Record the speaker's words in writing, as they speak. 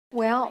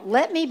Well,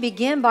 let me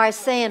begin by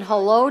saying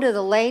hello to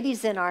the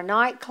ladies in our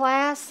night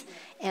class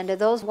and to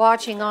those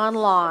watching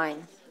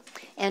online.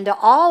 And to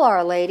all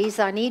our ladies,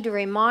 I need to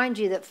remind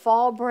you that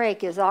fall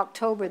break is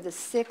October the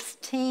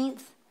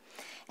 16th,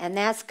 and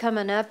that's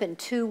coming up in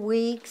 2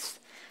 weeks.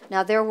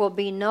 Now, there will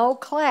be no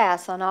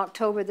class on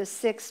October the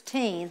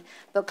 16th,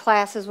 but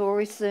classes will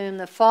resume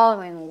the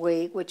following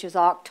week, which is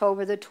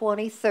October the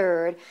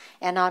 23rd,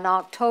 and on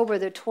October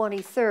the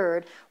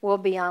 23rd, we'll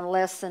be on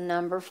lesson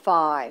number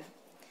 5.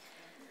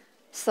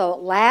 So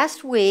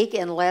last week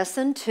in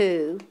lesson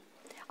 2,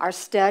 our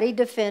study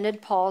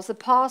defended Paul's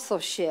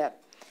apostleship,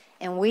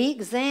 and we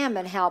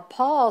examined how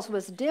Paul's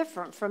was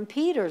different from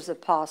Peter's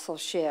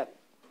apostleship.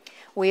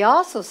 We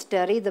also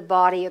studied the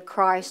body of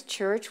Christ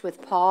church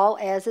with Paul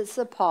as its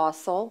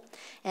apostle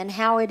and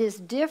how it is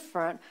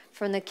different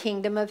from the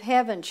kingdom of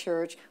heaven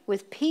church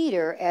with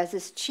Peter as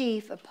its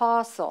chief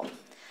apostle.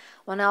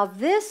 Well, now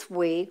this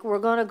week we're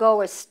going to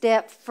go a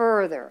step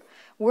further.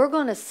 We're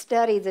going to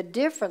study the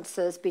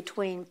differences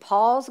between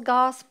Paul's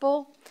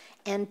gospel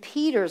and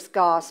Peter's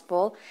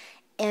gospel,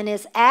 and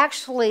it's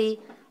actually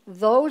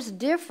those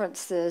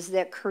differences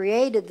that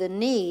created the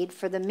need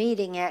for the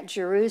meeting at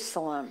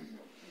Jerusalem.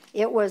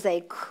 It was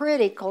a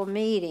critical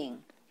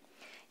meeting.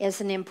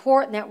 It's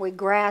important that we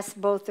grasp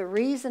both the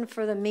reason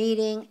for the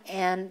meeting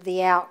and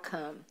the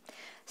outcome.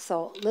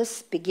 So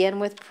let's begin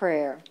with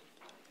prayer.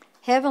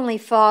 Heavenly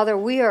Father,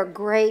 we are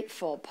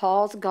grateful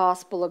Paul's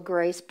gospel of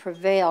grace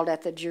prevailed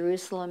at the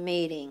Jerusalem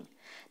meeting.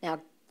 Now,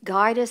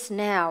 guide us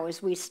now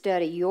as we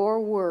study your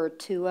word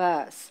to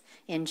us.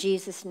 In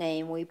Jesus'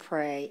 name we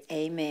pray.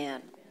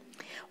 Amen.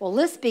 Well,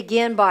 let's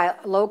begin by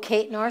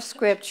locating our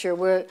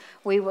scripture.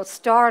 We will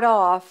start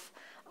off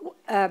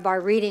by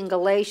reading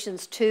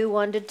Galatians 2,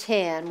 1 to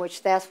 10,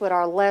 which that's what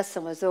our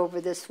lesson was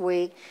over this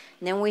week.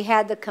 And then we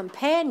had the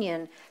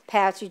companion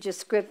passage of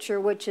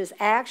scripture, which is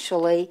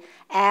actually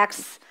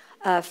Acts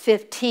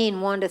 15,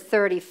 1 to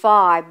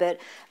 35, but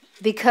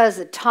because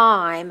of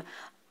time,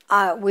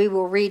 we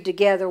will read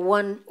together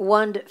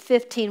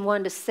 15,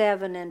 1 to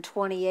 7, and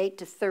 28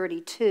 to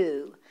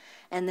 32.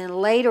 And then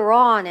later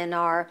on in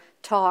our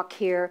talk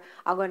here,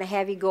 I'm going to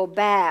have you go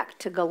back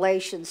to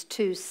Galatians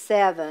 2,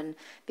 7,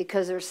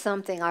 because there's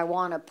something I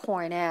want to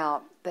point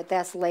out, but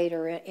that's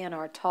later in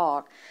our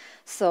talk.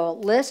 So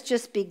let's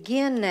just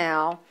begin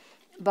now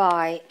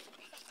by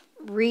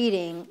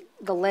reading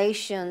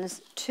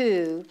Galatians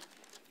 2,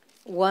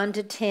 1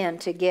 to 10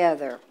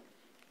 together.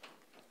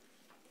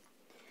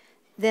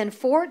 Then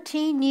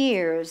 14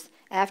 years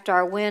after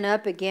I went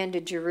up again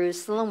to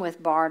Jerusalem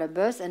with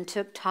Barnabas and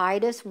took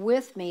Titus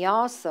with me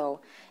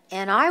also,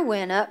 and I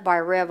went up by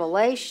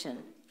revelation.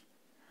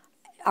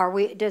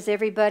 Does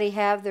everybody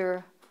have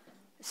their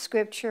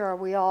scripture? Are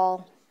we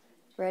all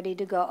ready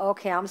to go?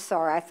 Okay, I'm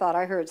sorry. I thought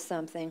I heard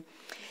something.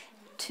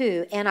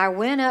 2, and I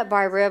went up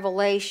by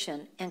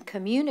revelation and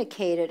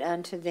communicated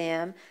unto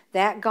them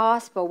that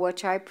gospel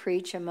which I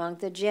preach among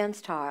the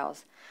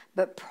Gentiles,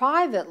 but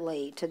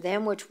privately to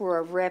them which were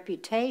of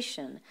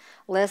reputation,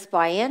 lest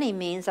by any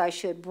means I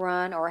should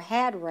run or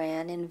had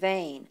ran in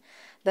vain.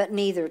 But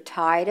neither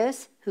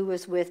Titus, who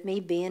was with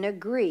me, being a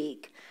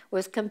Greek,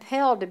 was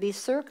compelled to be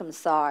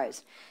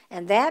circumcised,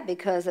 and that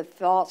because of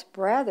false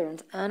brethren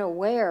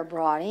unaware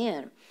brought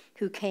in,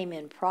 who came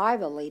in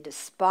privately to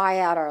spy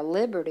out our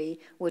liberty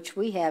which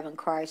we have in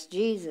Christ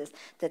Jesus,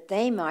 that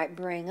they might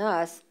bring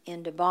us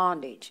into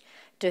bondage,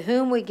 to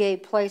whom we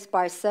gave place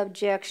by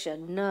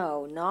subjection,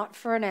 no, not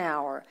for an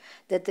hour,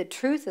 that the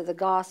truth of the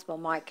gospel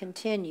might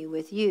continue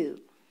with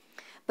you.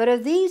 But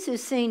of these who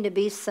seem to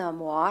be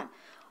somewhat,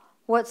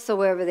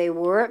 whatsoever they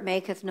were, it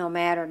maketh no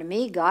matter to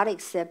me. God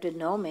accepted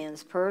no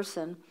man's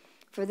person.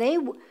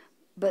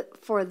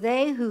 But for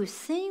they who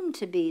seemed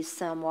to be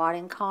somewhat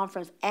in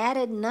conference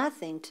added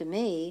nothing to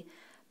me,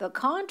 but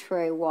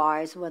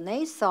contrariwise, when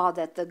they saw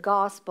that the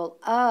gospel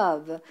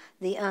of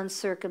the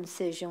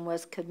uncircumcision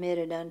was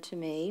committed unto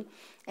me,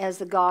 as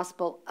the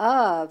gospel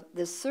of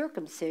the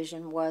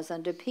circumcision was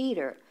unto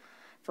Peter.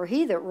 For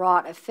he that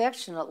wrought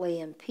affectionately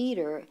in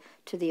Peter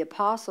to the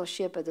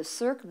apostleship of the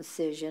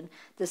circumcision,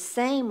 the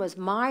same was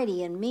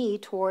mighty in me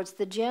towards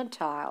the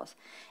Gentiles.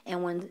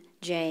 And when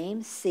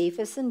James,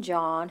 Cephas, and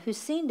John, who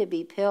seemed to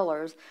be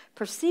pillars,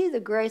 perceived the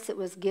grace that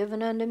was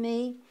given unto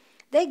me,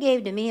 they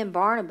gave to me and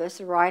Barnabas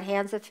the right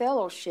hands of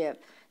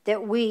fellowship,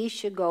 that we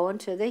should go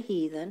unto the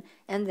heathen,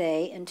 and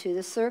they unto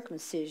the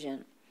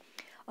circumcision.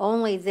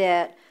 Only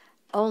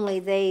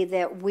they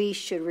that we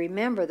should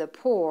remember the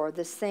poor,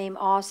 the same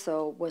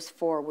also was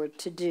forward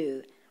to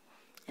do.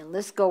 And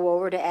let's go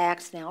over to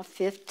Acts now,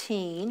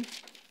 15.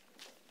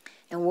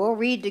 And we'll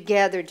read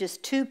together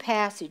just 2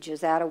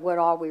 passages out of what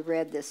all we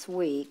read this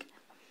week.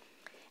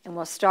 And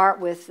we'll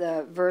start with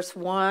verse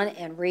 1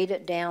 and read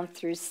it down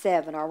through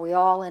 7. Are we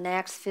all in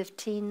Acts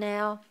 15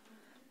 now?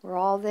 We're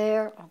all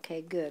there?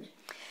 Okay, good.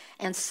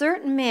 And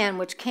certain men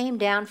which came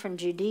down from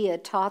Judea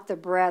taught the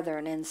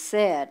brethren, and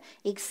said,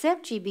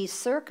 Except ye be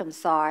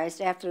circumcised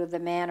after the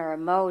manner of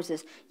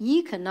Moses,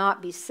 ye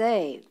cannot be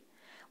saved.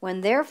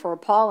 When therefore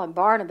Paul and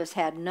Barnabas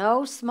had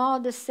no small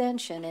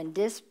dissension and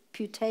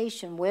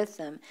disputation with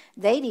them,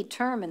 they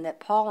determined that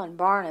Paul and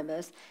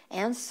Barnabas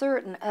and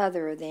certain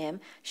other of them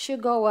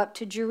should go up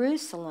to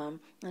Jerusalem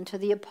unto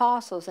the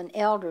apostles and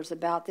elders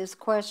about this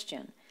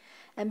question.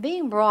 And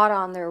being brought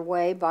on their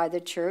way by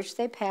the church,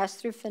 they passed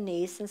through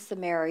Phoenicia and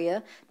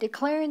Samaria,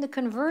 declaring the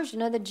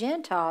conversion of the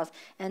Gentiles,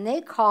 and they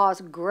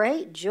caused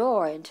great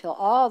joy until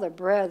all the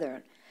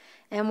brethren.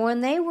 And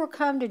when they were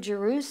come to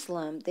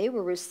Jerusalem, they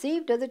were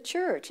received of the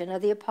church and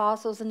of the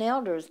apostles and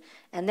elders,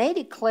 and they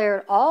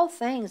declared all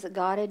things that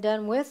God had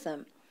done with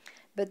them.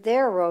 But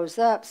there rose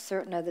up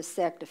certain of the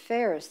sect of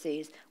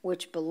Pharisees,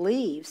 which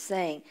believed,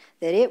 saying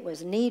that it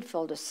was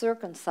needful to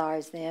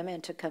circumcise them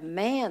and to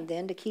command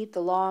them to keep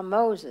the law of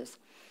Moses.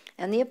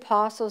 And the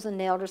apostles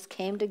and elders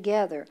came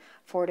together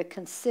for to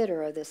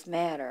consider of this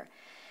matter.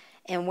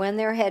 And when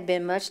there had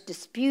been much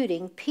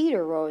disputing,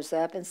 Peter rose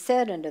up and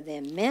said unto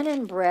them, Men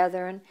and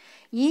brethren,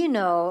 ye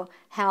know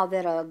how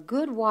that a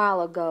good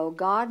while ago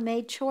God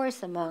made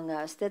choice among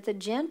us, that the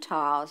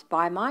Gentiles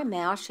by my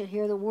mouth should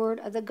hear the word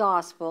of the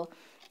gospel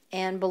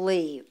and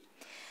believe.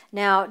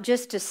 Now,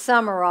 just to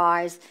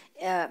summarize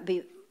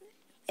in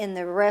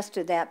the rest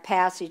of that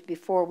passage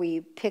before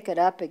we pick it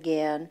up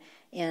again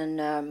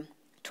in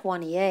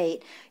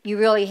 28, you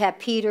really have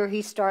Peter,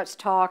 he starts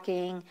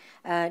talking,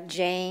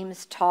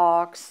 James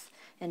talks,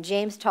 and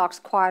James talks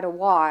quite a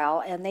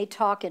while, and they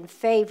talk in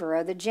favor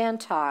of the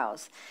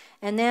Gentiles.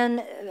 And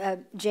then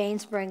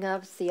James brings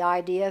up the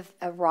idea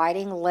of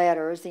writing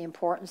letters, the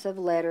importance of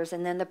letters,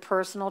 and then the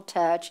personal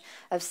touch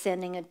of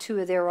sending two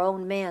of their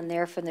own men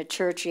there from the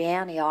church of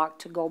Antioch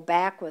to go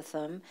back with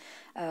them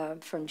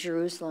from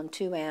Jerusalem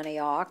to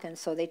Antioch. And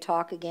so they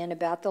talk again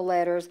about the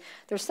letters.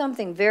 There's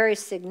something very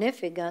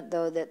significant,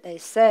 though, that they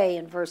say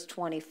in verse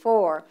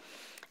 24.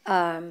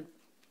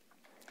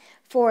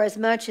 For as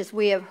much as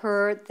we have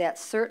heard that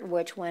certain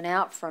which went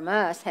out from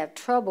us have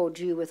troubled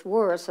you with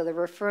words, so they're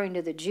referring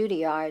to the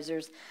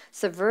Judaizers,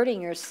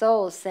 subverting your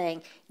souls,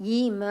 saying,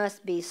 Ye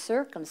must be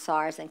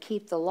circumcised and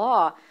keep the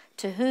law,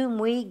 to whom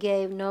we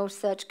gave no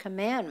such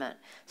commandment.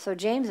 So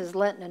James is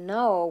letting them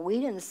know, we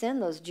didn't send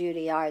those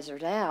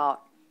Judaizers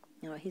out.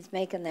 He's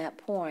making that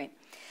point.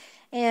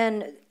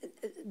 And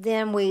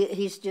then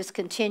he's just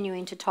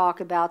continuing to talk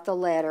about the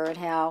letter and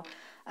how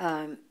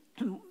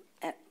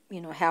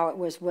how it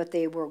was what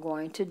they were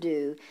going to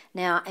do.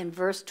 Now, in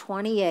verse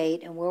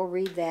 28, and we'll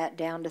read that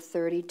down to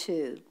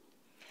 32.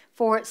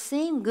 For it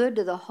seemed good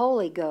to the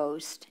Holy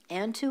Ghost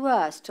and to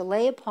us to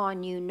lay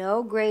upon you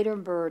no greater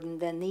burden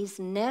than these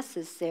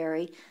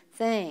necessary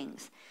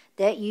things,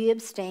 that ye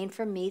abstain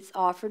from meats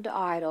offered to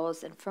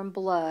idols, and from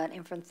blood,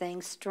 and from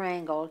things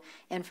strangled,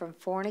 and from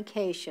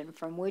fornication,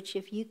 from which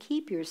if you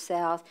keep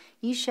yourselves,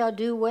 ye shall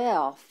do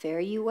well, fare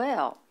ye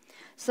well.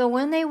 So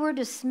when they were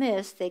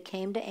dismissed, they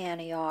came to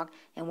Antioch,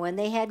 and when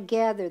they had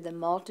gathered the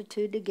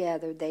multitude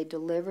together, they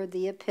delivered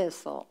the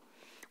epistle,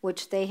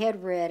 which they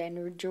had read,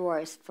 and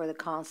rejoiced for the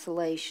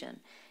consolation.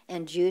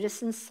 And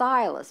Judas and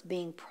Silas,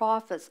 being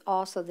prophets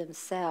also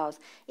themselves,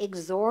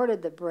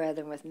 exhorted the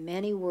brethren with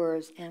many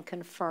words and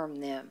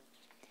confirmed them.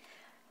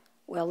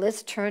 Well,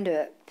 let's turn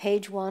to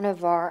page 1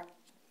 of our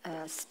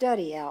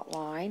study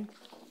outline.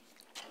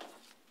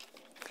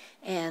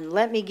 And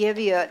let me give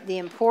you the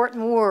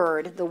important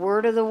word, the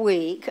word of the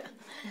week.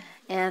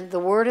 And the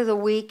word of the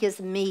week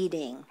is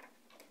meeting.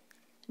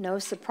 No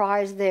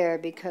surprise there,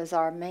 because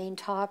our main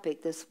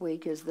topic this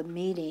week is the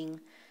meeting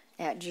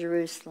at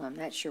Jerusalem.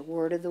 That's your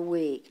word of the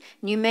week.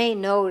 And you may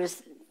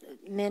notice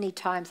many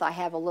times I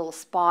have a little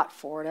spot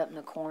for it up in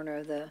the corner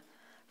of the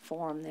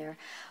form there.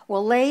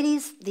 Well,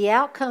 ladies, the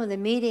outcome of the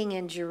meeting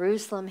in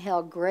Jerusalem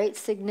held great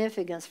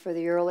significance for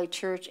the early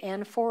church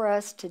and for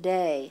us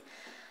today.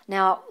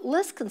 Now,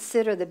 let's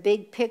consider the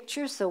big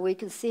picture so we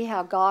can see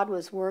how God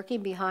was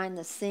working behind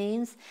the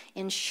scenes,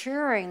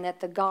 ensuring that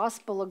the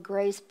gospel of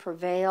grace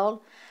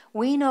prevailed.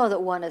 We know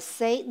that one of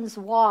Satan's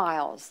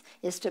wiles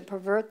is to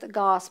pervert the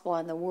gospel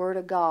and the word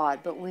of God,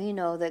 but we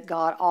know that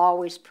God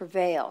always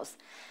prevails.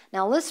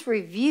 Now, let's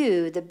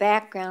review the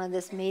background of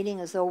this meeting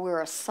as though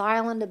we're a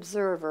silent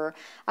observer.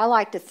 I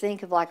like to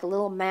think of like a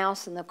little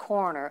mouse in the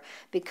corner,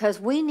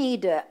 because we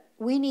need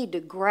to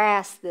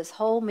grasp this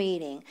whole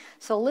meeting.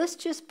 So let's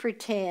just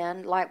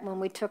pretend, like when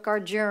we took our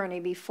journey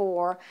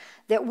before,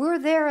 that we're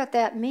there at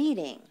that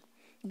meeting,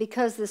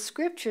 because the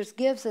scriptures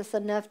gives us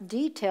enough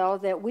detail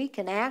that we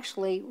can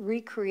actually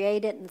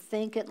recreate it and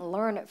think it and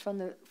learn it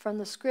from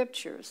the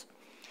scriptures.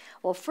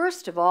 Well,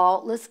 first of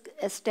all, let's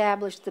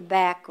establish the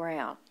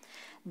background.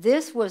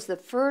 This was the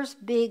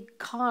first big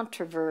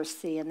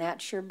controversy, and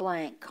that's your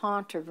blank,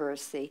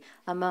 controversy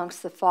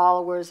amongst the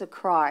followers of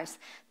Christ.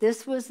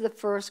 This was the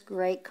first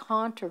great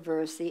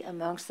controversy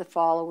amongst the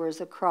followers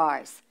of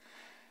Christ.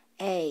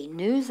 A,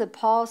 news of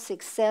Paul's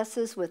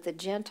successes with the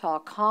Gentile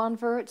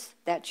converts,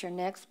 that's your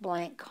next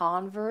blank,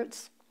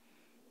 converts,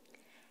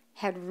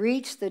 had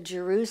reached the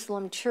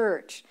Jerusalem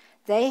church.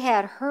 They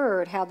had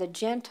heard how the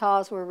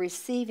Gentiles were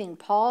receiving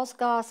Paul's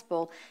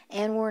gospel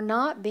and were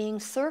not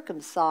being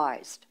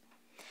circumcised.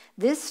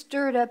 This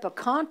stirred up a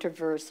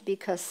controversy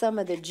because some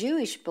of the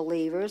Jewish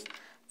believers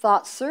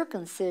thought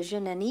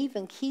circumcision and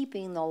even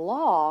keeping the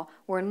law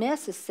were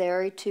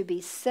necessary to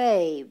be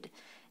saved.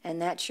 And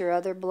that's your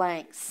other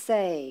blank,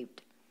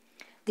 saved.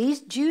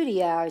 These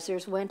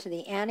Judaizers went to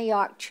the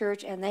Antioch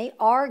church and they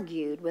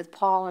argued with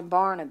Paul and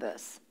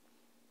Barnabas.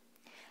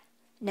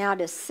 Now,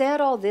 to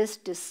settle this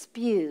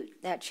dispute,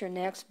 that's your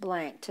next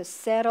blank, to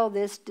settle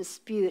this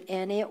dispute,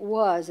 and it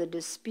was a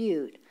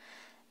dispute,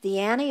 the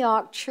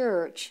Antioch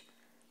church,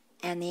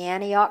 and the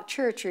Antioch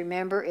church,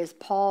 remember, is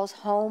Paul's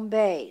home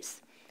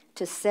base.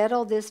 To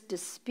settle this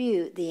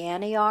dispute, the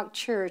Antioch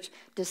church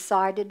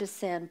decided to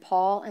send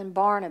Paul and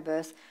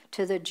Barnabas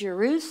to the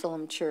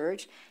Jerusalem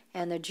church,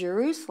 and the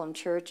Jerusalem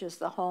church is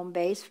the home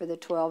base for the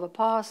 12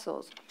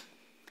 apostles,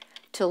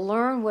 to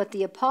learn what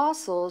the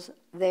apostles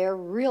there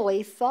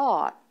really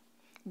thought.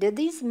 Did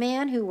these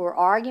men who were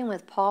arguing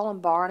with Paul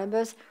and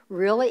Barnabas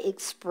really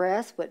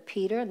express what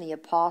Peter and the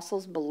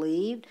apostles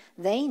believed?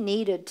 They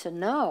needed to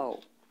know.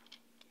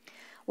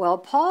 Well,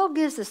 Paul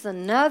gives us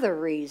another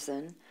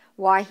reason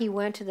why he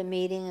went to the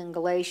meeting in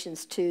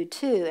Galatians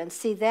 2:2. And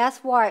see,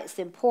 that's why it's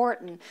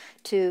important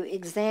to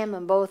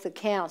examine both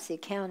accounts, the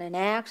account in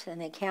Acts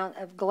and the account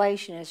of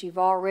Galatians. As you've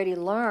already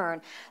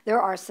learned, there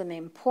are some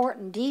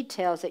important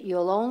details that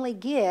you'll only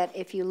get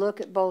if you look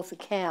at both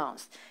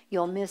accounts.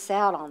 You'll miss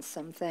out on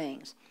some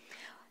things.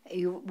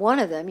 One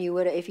of them,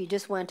 if you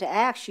just went to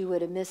Acts, you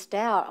would have missed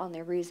out on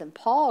the reason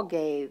Paul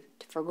gave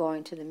for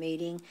going to the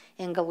meeting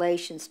in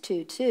Galatians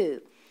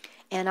 2:2.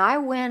 And I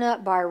went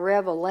up by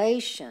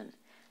revelation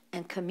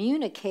and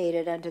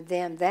communicated unto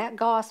them that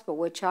gospel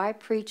which I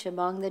preach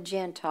among the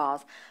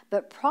Gentiles,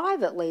 but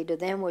privately to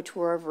them which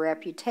were of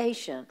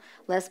reputation,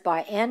 lest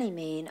by any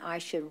mean I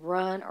should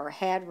run or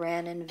had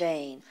ran in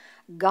vain.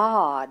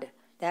 God,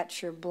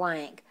 that's your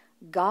blank,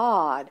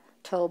 God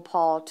told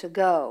Paul to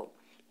go.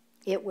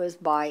 It was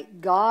by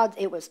God,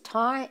 it was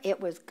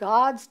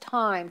God's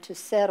time to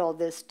settle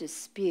this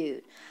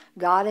dispute.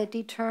 God had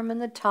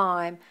determined the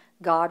time,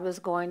 God was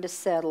going to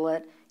settle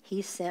it.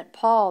 He sent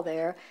Paul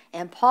there,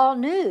 and Paul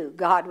knew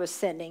God was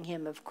sending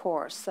him, of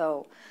course.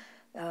 So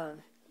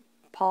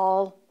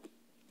Paul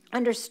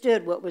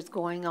understood what was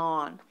going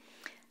on.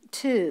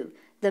 2,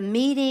 the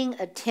meeting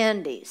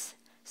attendees.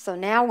 So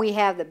now we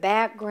have the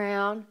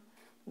background.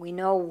 We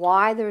know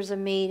why there's a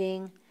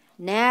meeting.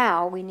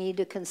 Now we need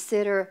to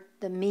consider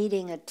the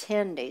meeting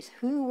attendees.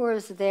 Who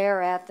was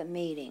there at the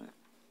meeting?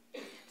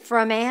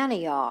 From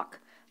Antioch,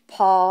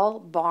 Paul,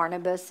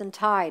 Barnabas, and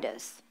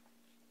Titus.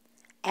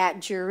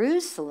 At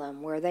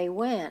Jerusalem, where they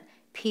went,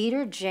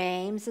 Peter,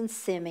 James, and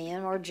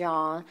Simeon, or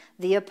John,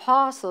 the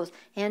apostles,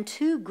 and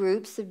 2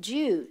 groups of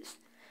Jews.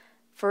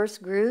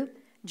 First group,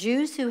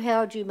 Jews who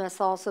held you must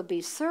also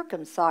be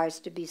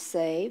circumcised to be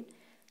saved,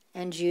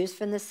 and Jews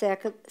from the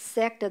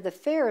sect of the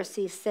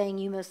Pharisees, saying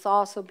you must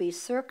also be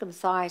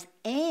circumcised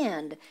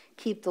and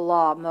keep the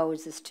law of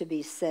Moses to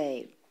be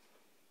saved.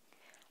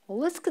 Well,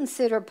 let's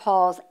consider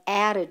Paul's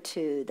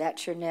attitude.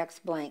 That's your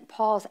next blank.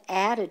 Paul's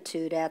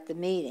attitude at the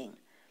meeting.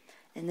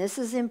 And this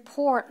is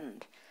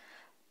important.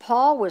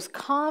 Paul was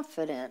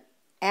confident.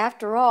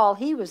 After all,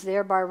 he was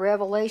there by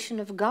revelation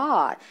of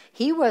God.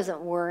 He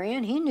wasn't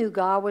worrying. He knew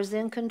God was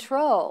in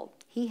control.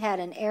 He had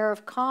an air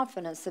of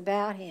confidence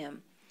about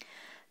him.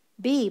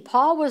 B,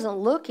 Paul wasn't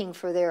looking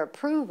for their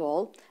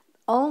approval,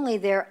 only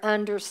their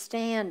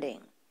understanding.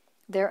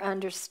 Their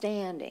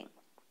understanding.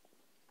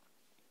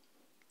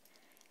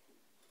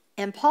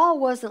 And Paul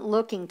wasn't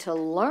looking to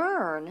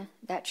learn,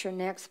 that's your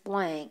next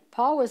blank.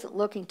 Paul wasn't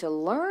looking to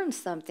learn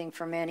something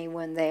from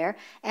anyone there.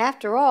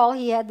 After all,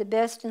 he had the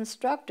best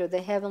instructor,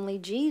 the heavenly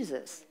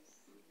Jesus.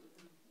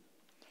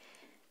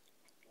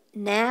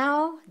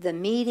 Now the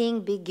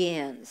meeting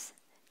begins.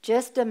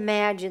 Just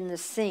imagine the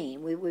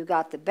scene. We've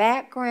got the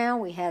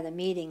background, we have the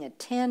meeting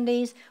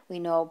attendees, we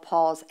know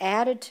Paul's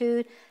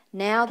attitude.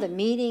 Now the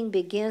meeting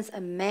begins.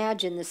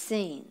 Imagine the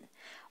scene.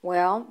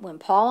 Well, when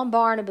Paul and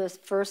Barnabas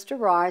first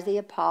arrived, the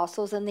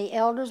apostles and the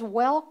elders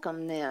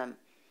welcomed them.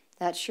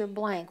 That's your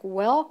blank,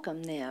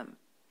 welcome them.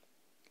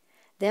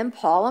 Then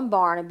Paul and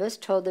Barnabas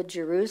told the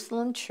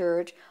Jerusalem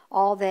church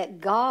all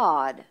that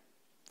God,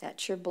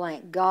 that's your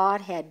blank,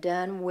 God had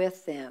done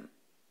with them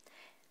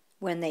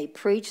when they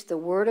preached the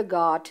word of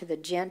God to the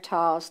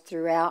Gentiles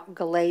throughout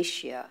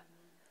Galatia.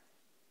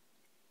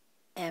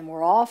 And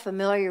we're all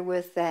familiar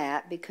with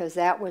that because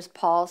that was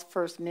Paul's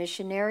first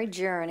missionary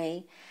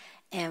journey.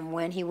 And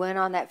when he went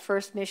on that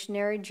first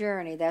missionary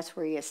journey, that's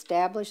where he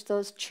established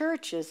those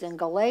churches in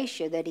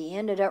Galatia that he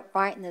ended up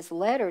writing this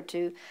letter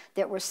to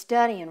that we're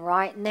studying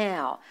right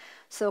now.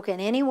 So can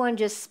anyone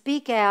just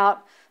speak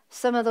out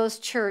some of those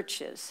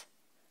churches?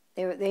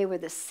 They were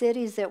the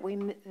cities that we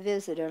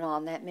visited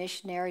on that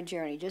missionary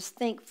journey. Just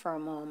think for a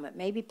moment.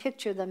 Maybe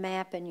picture the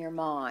map in your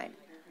mind.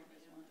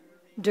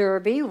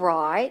 Derby,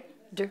 right.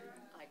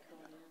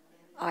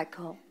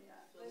 Icon.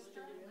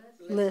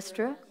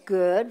 Lystra,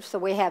 good. So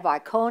we have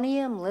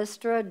Iconium,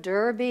 Lystra,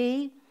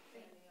 Derbe,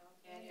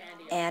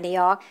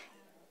 Antioch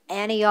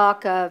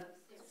of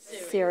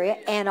Syria,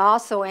 and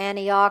also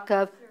Antioch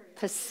of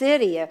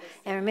Pisidia.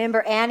 And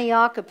remember,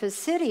 Antioch of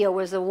Pisidia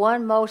was the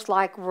one most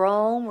like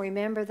Rome.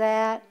 Remember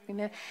that?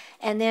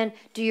 And then,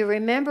 do you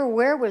remember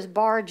where was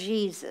Bar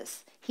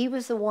Jesus? He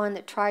was the one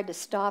that tried to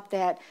stop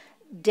that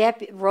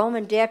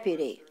Roman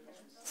deputy,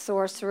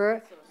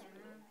 sorcerer.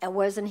 And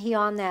wasn't he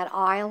on that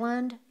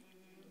island?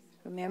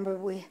 Remember,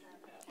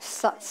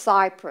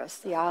 Cyprus,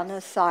 the island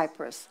of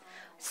Cyprus.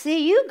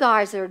 See, you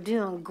guys are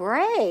doing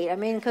great. I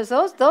mean, because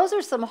those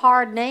are some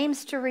hard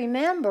names to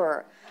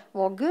remember.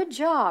 Well, good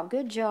job,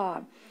 good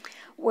job.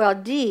 Well,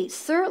 D,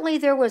 certainly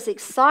there was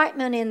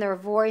excitement in their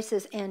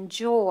voices and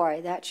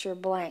joy, that's your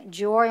blank,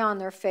 joy on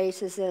their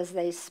faces as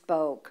they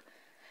spoke.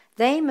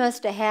 They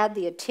must have had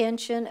the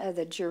attention of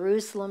the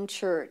Jerusalem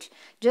church.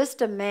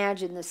 Just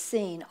imagine the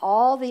scene.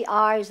 All the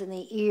eyes and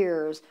the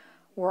ears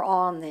were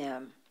on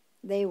them.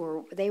 They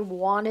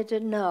wanted to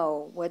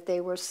know what they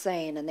were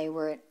saying, and they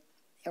were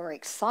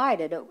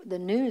excited at the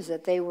news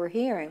that they were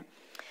hearing.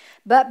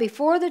 But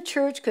before the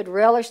church could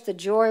relish the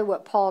joy of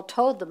what Paul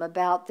told them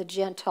about the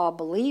Gentile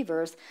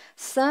believers,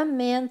 some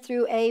men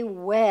threw a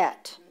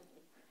wet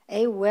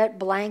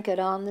blanket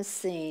on the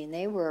scene.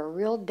 They were a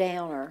real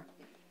downer.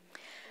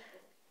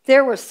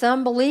 There were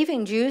some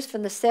believing Jews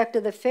from the sect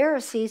of the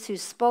Pharisees who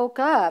spoke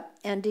up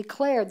and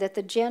declared that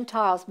the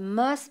Gentiles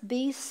must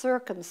be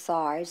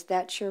circumcised,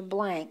 that's your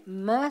blank,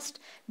 must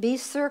be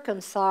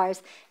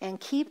circumcised and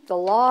keep the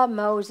law of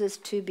Moses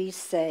to be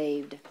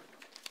saved.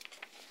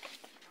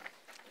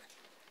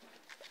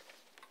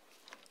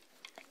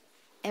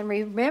 And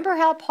remember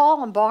how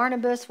Paul and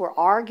Barnabas were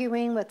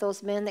arguing with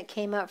those men that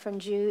came up from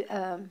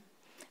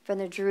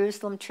the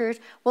Jerusalem church?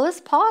 Well, it's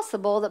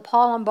possible that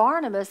Paul and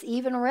Barnabas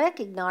even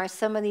recognized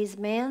some of these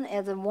men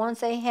as the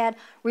ones they had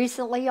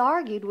recently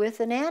argued with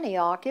in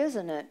Antioch,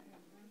 isn't it?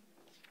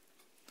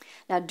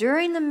 Now,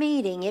 during the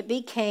meeting, it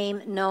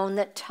became known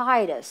that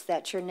Titus,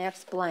 that's your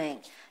next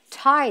blank,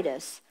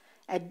 Titus,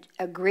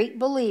 a Greek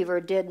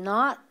believer, did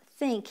not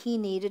think he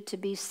needed to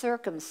be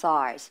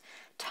circumcised.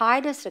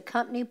 Titus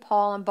accompanied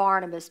Paul and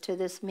Barnabas to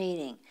this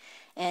meeting.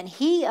 And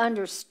he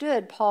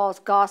understood Paul's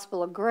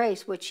gospel of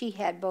grace, which he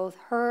had both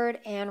heard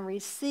and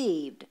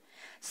received.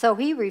 So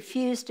he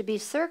refused to be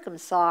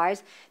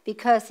circumcised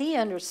because he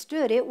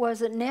understood it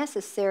wasn't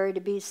necessary to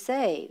be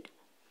saved.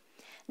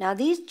 Now,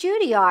 these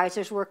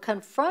Judaizers were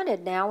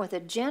confronted now with a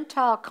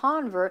Gentile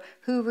convert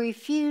who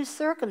refused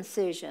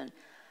circumcision.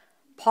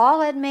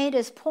 Paul had made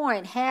his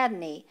point,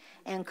 hadn't he?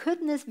 And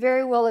couldn't this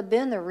very well have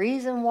been the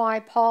reason why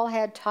Paul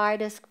had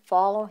Titus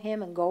follow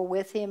him and go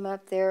with him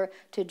up there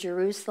to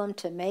Jerusalem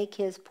to make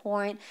his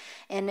point?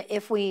 And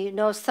if we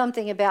know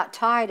something about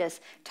Titus,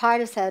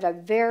 Titus had a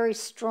very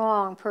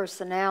strong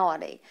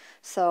personality.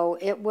 So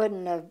it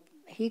wouldn't have,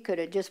 he could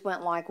have just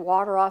went like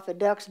water off a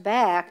duck's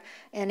back,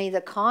 any of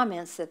the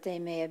comments that they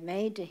may have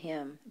made to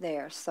him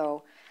there.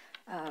 So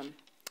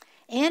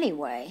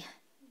anyway,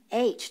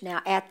 H,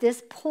 now at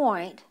this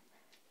point,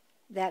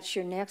 that's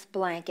your next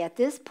blank. At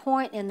this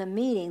point in the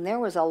meeting, there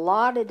was a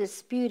lot of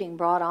disputing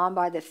brought on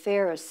by the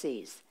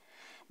Pharisees.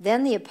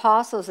 Then the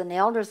apostles and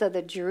elders of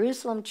the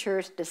Jerusalem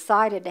church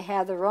decided to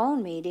have their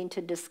own meeting to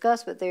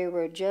discuss what they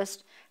were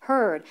just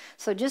heard.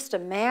 So just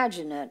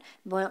imagine it.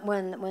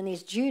 When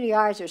these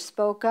Judaizers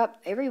spoke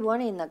up,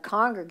 everyone in the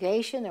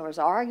congregation, there was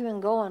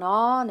arguing going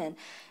on,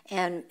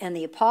 and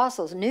the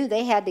apostles knew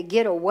they had to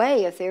get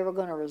away if they were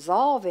going to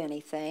resolve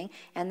anything,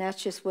 and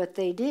that's just what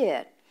they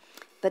did.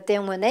 But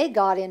then when they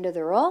got into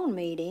their own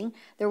meeting,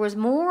 there was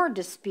more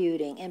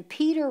disputing, and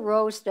Peter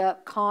rose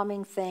up,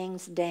 calming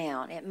things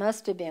down. It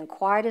must have been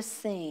quite a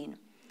scene.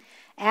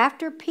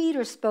 After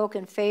Peter spoke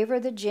in favor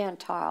of the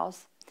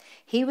Gentiles,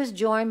 he was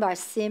joined by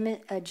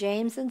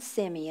James and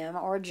Simeon,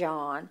 or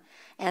John,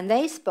 and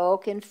they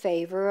spoke in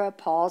favor of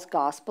Paul's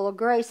gospel of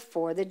grace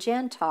for the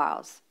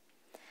Gentiles.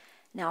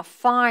 Now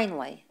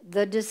finally,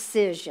 the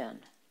decision.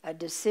 A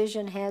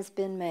decision has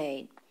been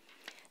made.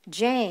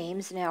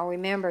 James, now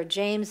remember,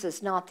 James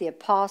is not the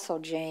Apostle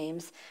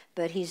James,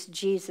 but he's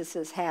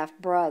Jesus'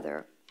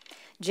 half-brother.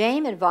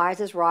 James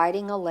advises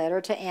writing a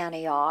letter to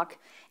Antioch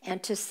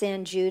and to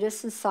send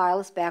Judas and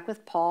Silas back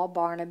with Paul,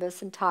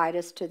 Barnabas, and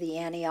Titus to the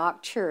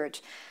Antioch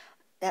church.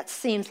 That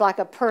seems like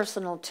a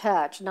personal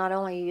touch. Not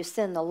only you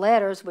send the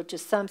letters, which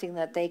is something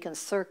that they can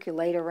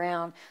circulate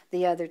around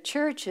the other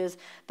churches,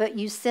 but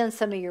you send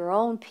some of your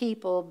own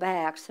people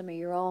back, some of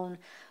your own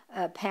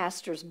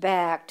pastors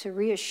back to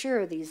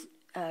reassure these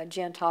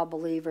Gentile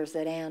believers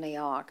at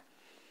Antioch.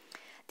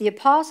 The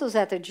apostles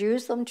at the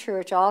Jerusalem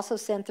church also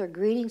sent their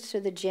greetings to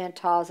the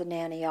Gentiles in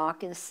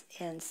Antioch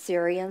and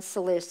Syria and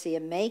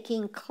Cilicia,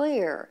 making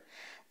clear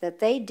that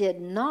they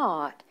did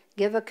not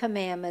give a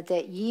commandment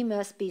that ye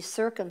must be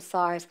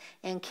circumcised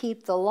and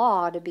keep the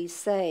law to be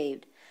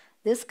saved.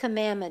 This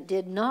commandment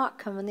did not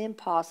come from the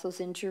apostles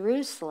in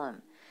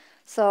Jerusalem.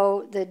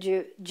 So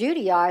the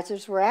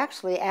Judaizers were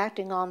actually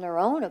acting on their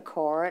own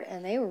accord,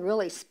 and they were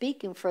really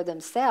speaking for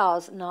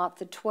themselves, not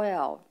the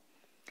 12.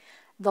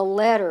 The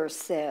letter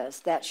says,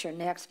 that's your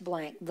next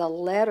blank, the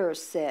letter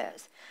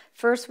says.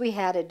 First we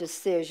had a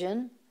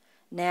decision,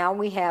 now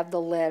we have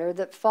the letter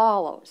that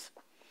follows.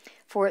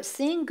 For it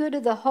seemed good to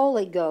the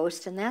Holy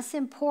Ghost, and that's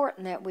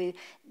important that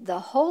the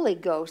Holy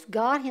Ghost,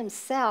 God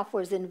himself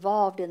was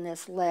involved in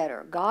this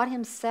letter. God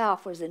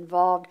himself was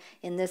involved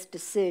in this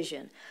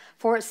decision.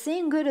 For it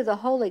seemed good to the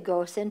Holy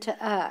Ghost and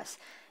to us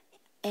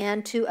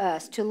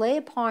to lay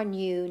upon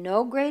you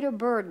no greater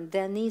burden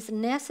than these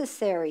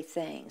necessary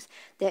things,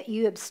 that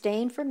you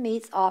abstain from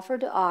meats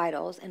offered to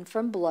idols, and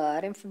from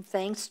blood, and from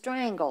things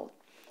strangled,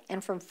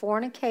 and from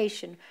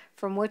fornication,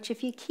 from which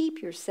if ye keep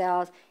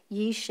yourselves,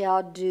 ye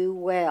shall do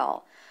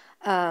well.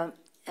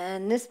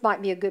 And this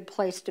might be a good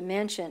place to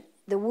mention,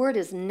 the word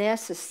is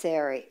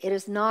necessary. It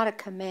is not a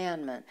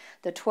commandment.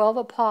 The 12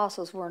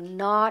 apostles were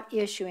not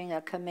issuing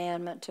a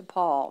commandment to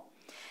Paul.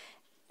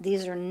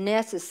 These are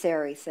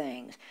necessary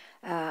things.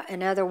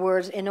 In other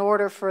words, in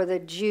order for the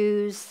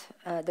Jews,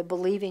 the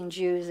believing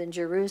Jews in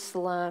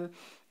Jerusalem,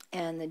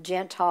 and the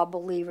Gentile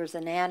believers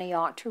in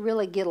Antioch to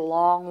really get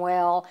along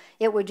well,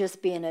 it would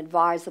just be an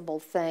advisable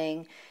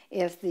thing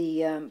if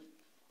the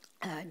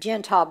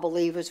Gentile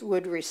believers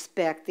would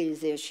respect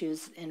these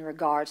issues in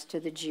regards to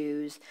the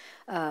Jews.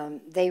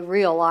 They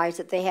realized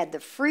that they had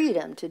the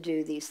freedom to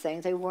do these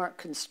things. They weren't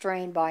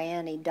constrained by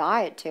any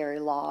dietary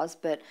laws,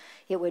 but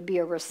it would be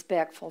a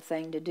respectful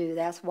thing to do.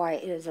 That's why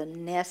it is a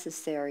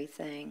necessary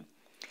thing.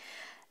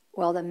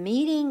 Well, the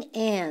meeting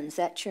ends,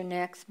 that's your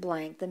next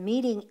blank. The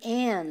meeting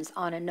ends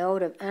on a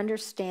note of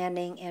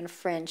understanding and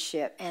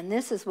friendship. And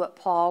this is what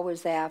Paul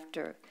was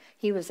after.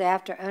 He was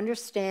after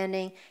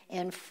understanding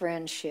and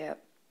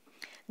friendship.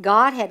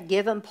 God had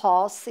given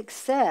Paul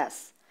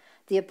success.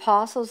 The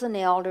apostles and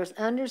elders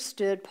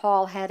understood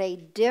Paul had a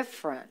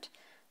different,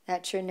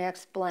 that's your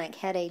next blank,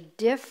 had a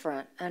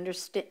different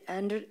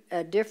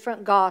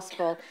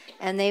gospel,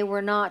 and they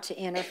were not to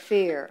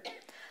interfere.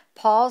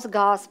 Paul's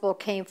gospel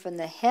came from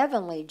the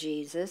heavenly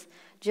Jesus,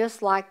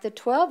 just like the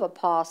 12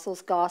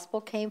 apostles'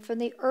 gospel came from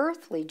the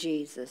earthly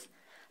Jesus.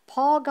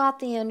 Paul got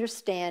the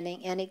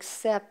understanding and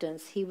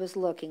acceptance he was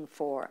looking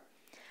for.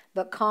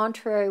 But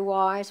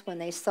contrariwise, when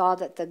they saw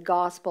that the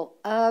gospel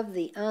of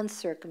the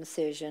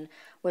uncircumcision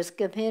was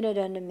committed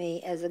unto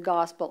me as the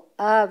gospel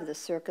of the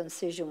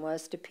circumcision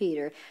was to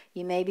Peter,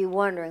 you may be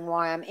wondering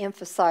why I'm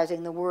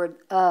emphasizing the word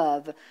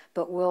of,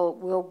 but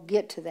we'll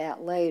get to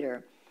that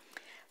later.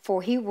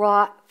 For he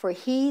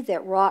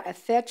that wrought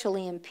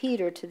effectually in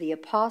Peter to the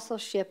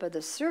apostleship of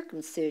the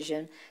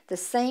circumcision, the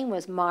same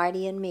was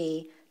mighty in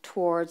me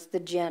towards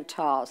the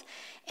Gentiles.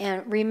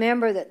 And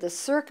remember that the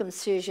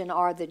circumcision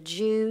are the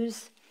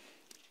Jews,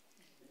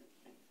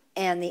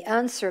 and the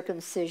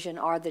uncircumcision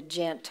are the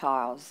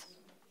Gentiles.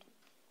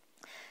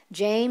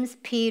 James,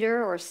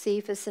 Peter, or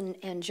Cephas,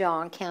 and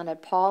John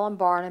counted Paul and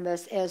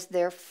Barnabas as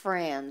their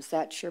friends,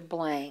 that's your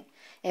blank,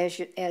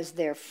 as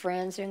their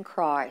friends in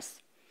Christ.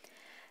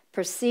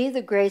 Perceive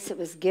the grace that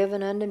was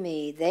given unto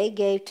me. They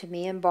gave to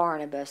me and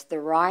Barnabas the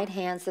right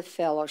hands of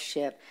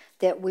fellowship,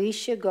 that we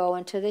should go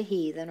unto the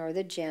heathen, or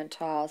the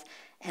Gentiles,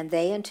 and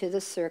they unto the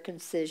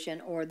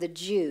circumcision, or the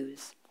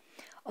Jews.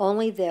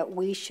 Only that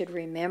we should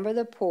remember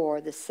the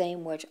poor, the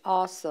same which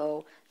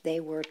also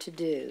they were to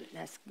do.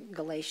 That's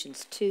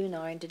Galatians 2,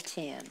 9 to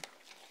 10.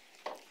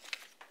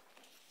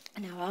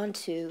 Now on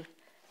to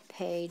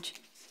page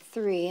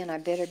 3, and I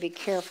better be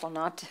careful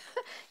not to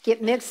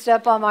get mixed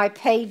up on my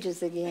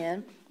pages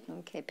again.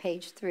 Okay,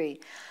 page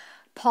 3.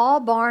 Paul,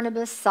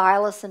 Barnabas,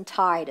 Silas, and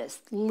Titus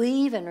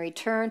leave and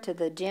return to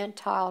the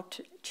Gentile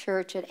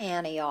church at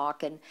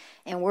Antioch.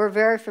 And we're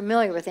very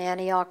familiar with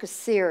Antioch of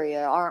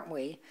Syria, aren't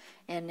we?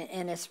 And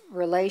its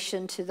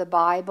relation to the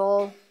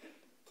Bible.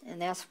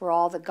 And that's where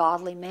all the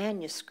godly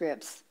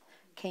manuscripts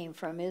came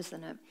from,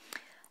 isn't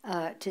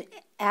it?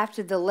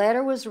 After the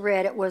letter was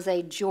read, it was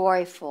a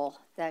joyful,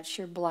 that's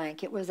your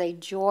blank, it was a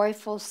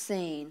joyful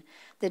scene.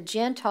 The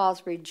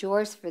Gentiles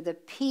rejoiced for the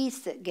peace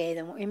that gave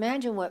them.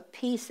 Imagine what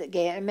peace it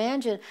gave.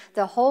 Imagine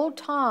the whole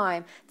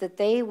time that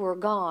they were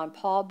gone,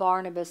 Paul,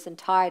 Barnabas, and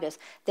Titus,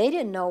 they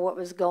didn't know what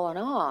was going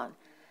on.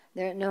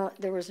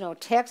 There was no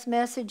text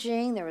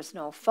messaging. There was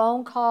no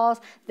phone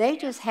calls. They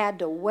just had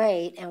to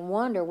wait and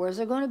wonder, was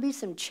there going to be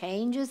some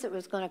changes that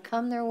was going to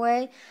come their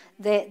way?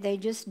 They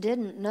just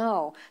didn't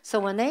know. So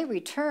when they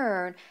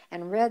returned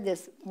and read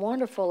this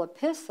wonderful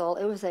epistle,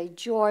 it was a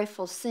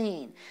joyful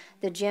scene.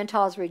 The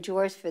Gentiles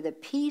rejoiced for the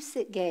peace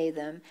it gave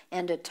them,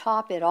 and to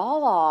top it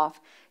all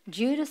off,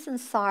 Judas and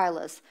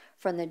Silas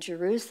from the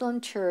Jerusalem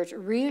church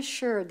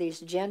reassured these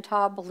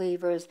Gentile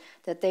believers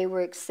that they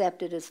were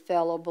accepted as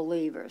fellow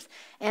believers.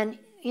 And,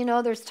 you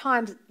know, there's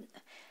times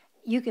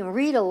you can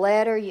read a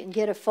letter, you can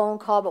get a phone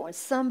call, but when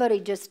somebody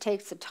just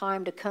takes the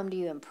time to come to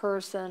you in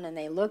person and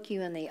they look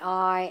you in the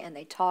eye and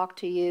they talk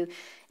to you,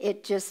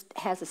 it just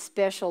has a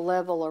special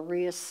level of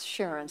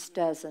reassurance,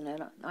 doesn't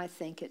it? I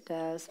think it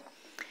does.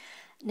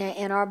 Now,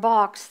 in our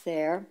box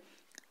there,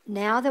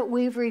 now that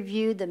we've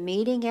reviewed the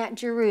meeting at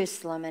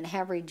Jerusalem and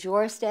have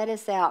rejoiced at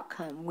its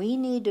outcome, we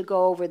need to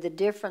go over the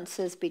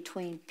differences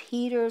between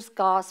Peter's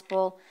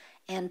gospel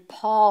and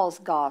Paul's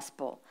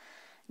gospel.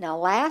 Now,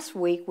 last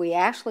week we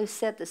actually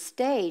set the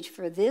stage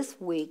for this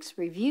week's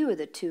review of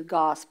the two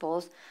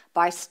Gospels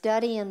by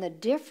studying the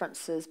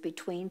differences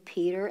between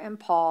Peter and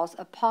Paul's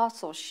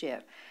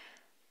apostleship.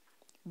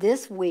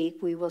 This week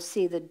we will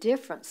see the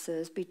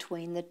differences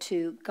between the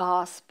two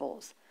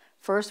Gospels.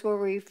 First, we'll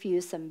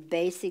review some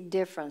basic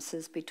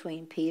differences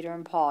between Peter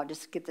and Paul,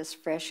 just to get this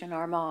fresh in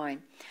our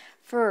mind.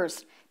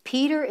 First,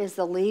 Peter is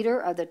the leader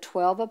of the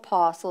 12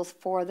 apostles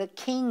for the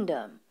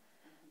kingdom.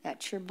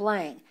 That's your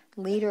blank.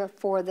 Leader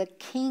for the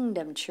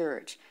kingdom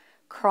church.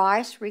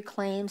 Christ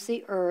reclaims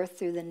the earth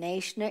through the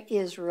nation of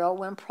Israel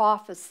when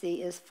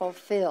prophecy is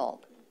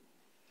fulfilled.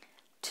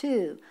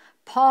 2,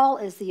 Paul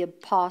is the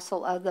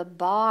apostle of the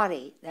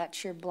body,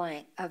 that's your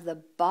blank, of the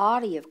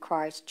body of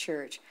Christ's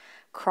church.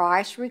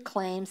 Christ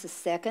reclaims the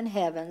second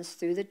heavens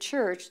through the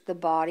church, the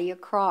body of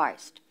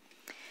Christ.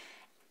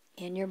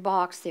 In your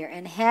box there,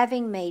 and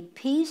having made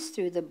peace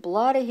through the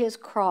blood of his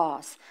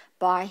cross,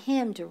 by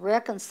him to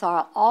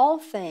reconcile all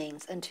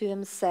things unto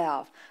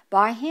himself.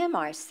 By him,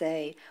 I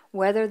say,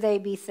 whether they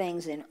be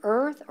things in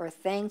earth or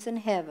things in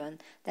heaven.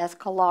 That's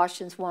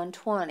Colossians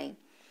 1:20.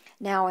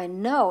 Now,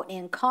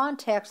 in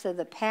context of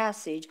the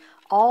passage,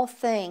 all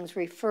things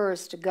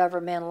refers to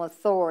governmental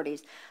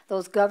authorities.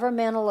 Those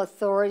governmental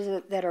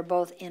authorities that are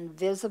both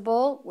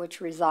invisible, which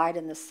reside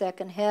in the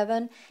second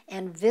heaven,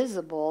 and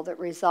visible, that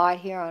reside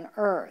here on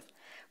earth.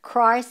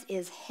 Christ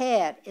is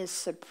head, is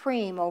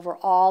supreme over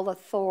all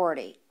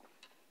authority.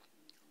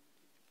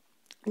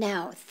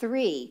 Now,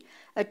 3,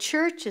 a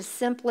church is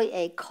simply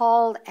a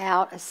called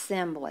out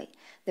assembly.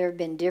 There have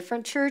been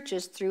different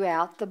churches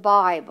throughout the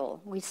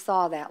Bible. We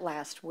saw that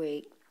last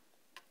week.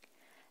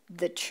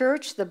 The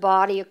church, the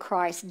body of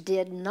Christ,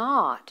 did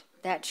not,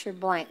 that's your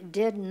blank,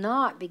 did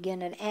not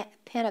begin at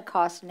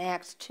Pentecost in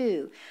Acts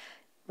 2.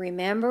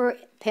 Remember,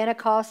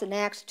 Pentecost in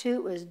Acts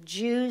 2 was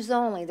Jews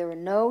only. There were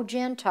no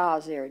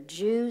Gentiles there,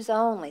 Jews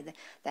only,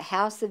 the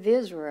house of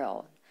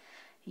Israel,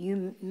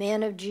 you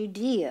men of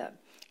Judea.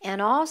 And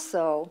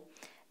also,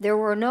 there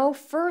were no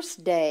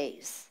first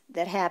days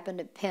that happened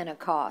at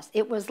Pentecost.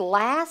 It was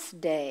last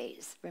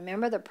days.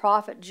 Remember the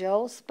prophet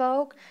Joel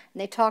spoke?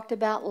 And they talked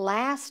about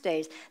last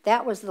days.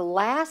 That was the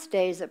last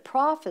days that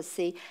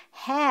prophecy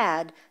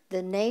had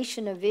the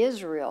nation of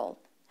Israel,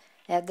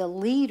 had the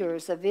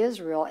leaders of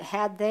Israel.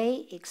 Had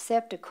they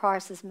accepted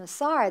Christ as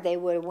Messiah, they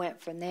would have went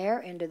from there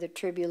into the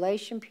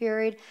tribulation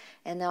period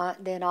and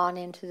then on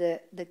into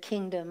the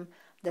kingdom,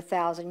 the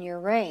 1,000-year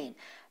reign.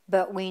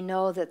 But we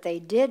know that they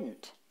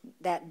didn't.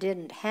 That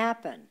didn't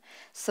happen.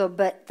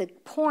 But the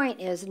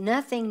point is,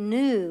 nothing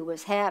new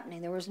was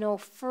happening. There was no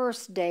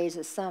first days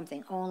of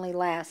something, only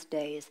last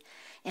days.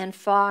 And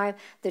 5,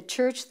 the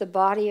church, the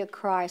body of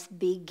Christ,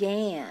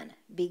 began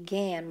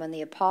when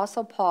the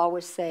Apostle Paul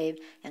was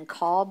saved and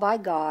called by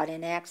God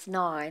in Acts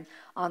 9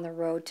 on the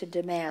road to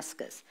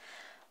Damascus.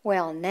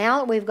 Well, now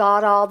that we've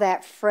got all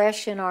that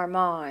fresh in our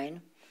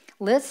mind,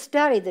 let's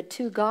study the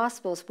two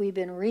Gospels we've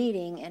been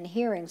reading and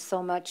hearing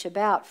so much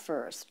about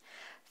first.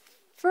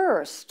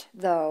 First,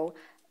 though,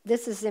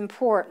 this is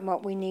important,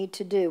 what we need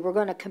to do. We're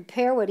going to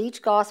compare what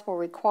each Gospel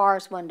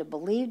requires one to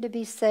believe to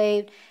be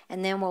saved,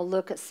 and then we'll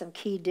look at some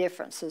key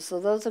differences. So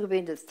those are going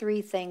to be the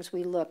 3 things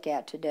we look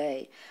at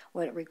today.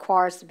 What it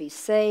requires to be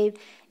saved,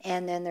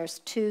 and then there's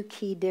 2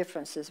 key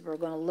differences we're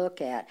going to look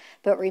at.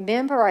 But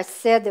remember, I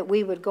said that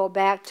we would go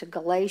back to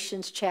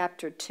Galatians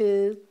chapter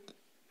 2.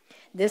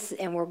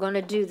 And we're going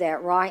to do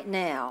that right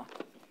now.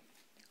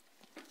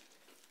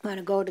 I'm going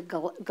to go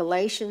to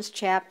Galatians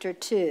chapter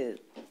 2.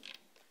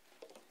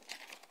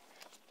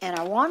 And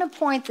I want to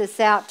point this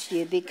out to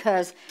you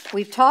because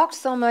we've talked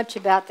so much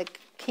about the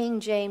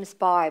King James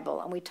Bible,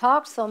 and we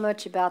talked so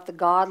much about the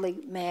godly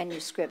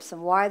manuscripts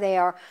and why they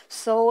are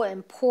so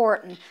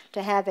important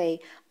to have a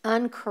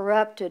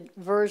uncorrupted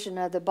version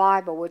of the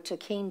Bible, which the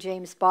King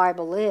James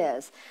Bible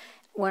is.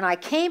 When I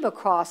came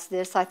across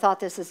this, I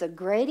thought this is a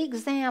great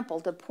example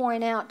to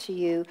point out to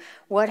you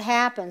what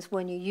happens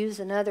when you use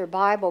another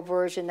Bible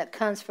version that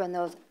comes from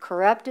those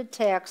corrupted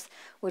texts,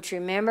 which,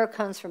 remember,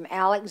 comes from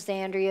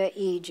Alexandria,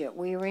 Egypt.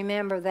 We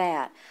remember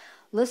that.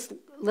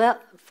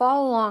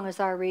 Follow along as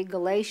I read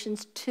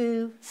Galatians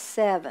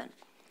 2:7.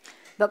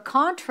 But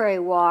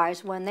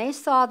contrariwise, when they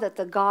saw that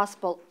the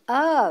gospel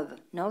of,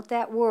 note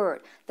that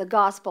word, the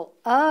gospel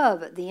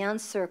of the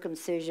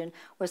uncircumcision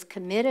was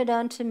committed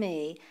unto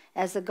me,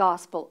 as the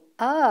gospel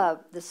of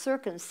the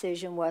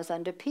circumcision was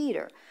unto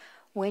Peter.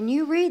 When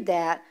you read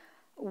that,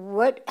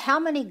 how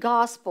many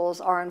gospels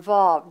are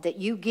involved that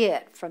you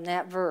get from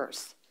that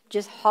verse?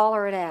 Just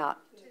holler it out.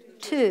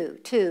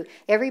 Two.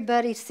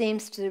 Everybody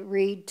seems to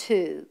read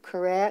 2,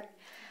 correct?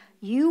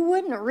 You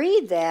wouldn't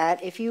read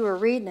that if you were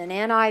reading an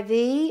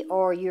NIV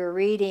or you're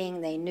reading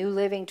the New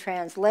Living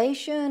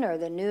Translation or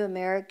the New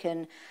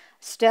American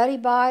Study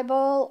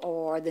Bible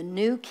or the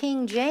New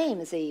King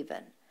James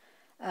even,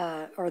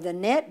 or the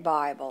Net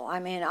Bible. I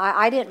mean,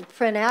 I didn't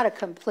print out a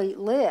complete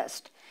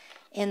list.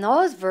 In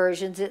those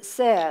versions it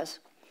says,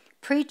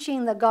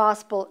 preaching the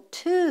gospel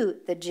to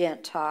the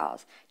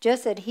Gentiles,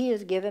 just that he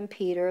has given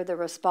Peter the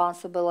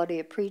responsibility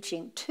of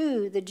preaching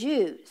to the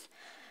Jews.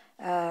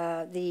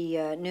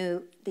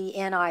 the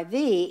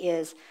NIV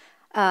is,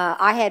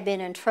 I had been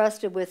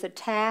entrusted with the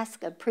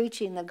task of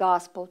preaching the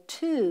gospel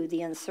to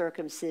the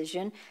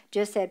uncircumcision,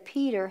 just as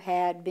Peter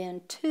had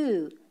been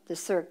to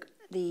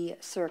the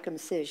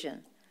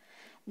circumcision.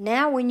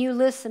 Now, when you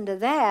listen to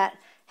that,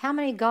 how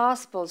many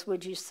gospels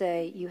would you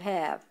say you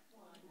have?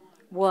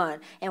 One.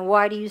 And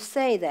why do you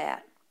say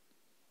that?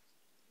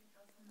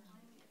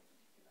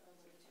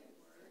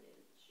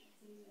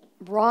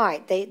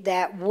 Right.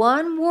 That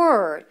one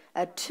word,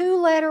 a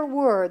two-letter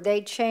word,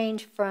 they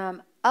changed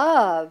from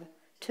of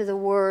to the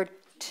word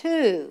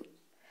to,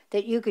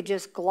 that you could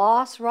just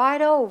gloss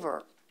right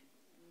over.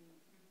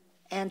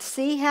 And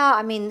see how,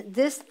 I mean,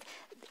 this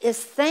is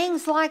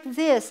things like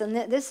this, and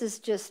this is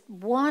just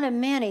one of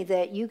many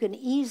that you can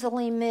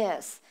easily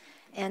miss.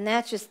 And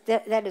that's just,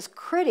 that is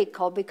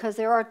critical, because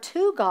there are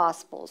two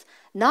gospels,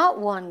 not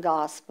one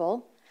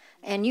gospel.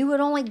 And you would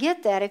only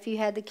get that if you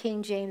had the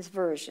King James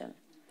Version.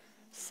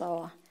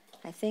 So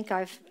I think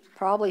I've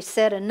probably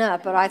said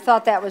enough, but I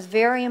thought that was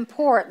very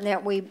important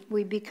that we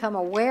become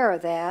aware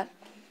of that.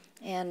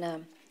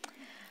 And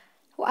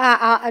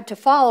to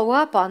follow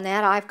up on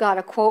that, I've got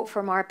a quote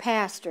from our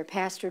pastor,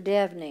 Pastor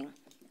Devning.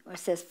 It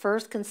says,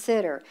 first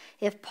consider,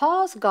 if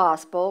Paul's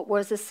gospel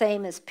was the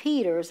same as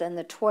Peter's and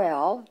the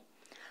 12,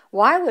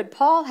 why would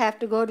Paul have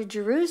to go to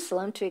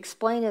Jerusalem to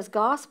explain his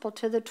gospel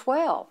to the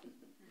 12?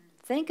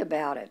 Think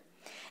about it.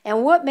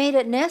 And what made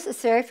it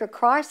necessary for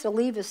Christ to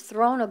leave his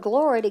throne of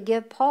glory to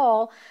give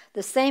Paul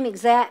the same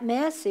exact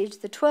message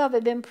the 12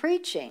 had been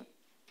preaching?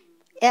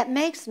 It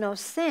makes no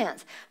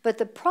sense. But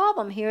the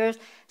problem here is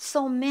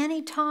so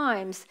many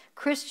times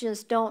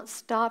Christians don't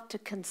stop to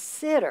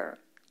consider,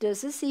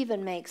 does this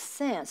even make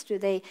sense? Do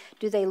they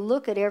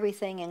look at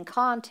everything in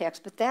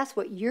context? But that's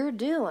what you're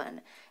doing,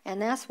 and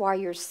that's why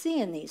you're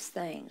seeing these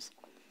things.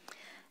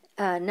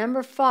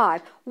 Number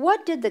 5,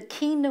 what did the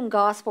kingdom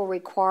gospel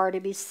require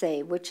to be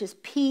saved, which is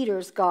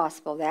Peter's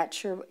gospel?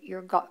 That's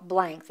your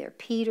blank there,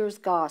 Peter's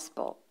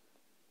gospel.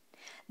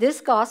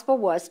 This gospel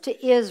was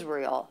to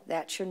Israel.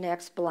 That's your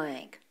next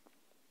blank.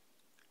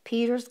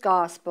 Peter's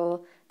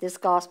gospel, this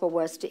gospel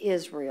was to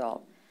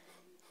Israel.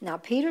 Now,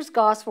 Peter's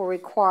gospel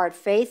required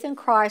faith in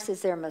Christ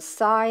as their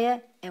Messiah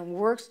and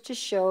works to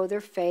show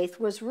their faith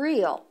was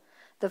real.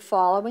 The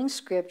following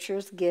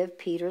scriptures give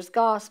Peter's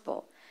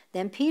gospel.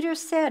 Then Peter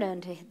said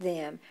unto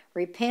them,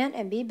 repent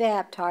and be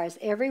baptized,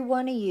 every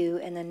one of you,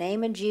 in the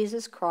name of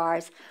Jesus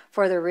Christ,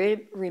 for the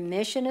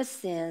remission of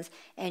sins,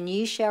 and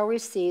ye shall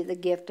receive the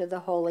gift of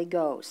the Holy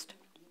Ghost.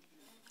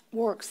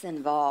 Works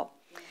involved.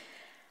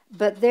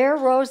 But there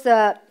rose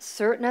up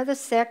certain of the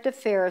sect of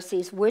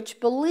Pharisees which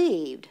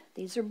believed,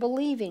 these are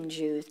believing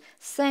Jews,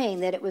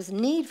 saying that it was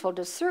needful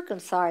to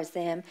circumcise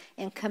them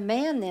and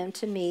command them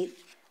to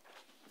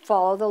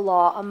follow the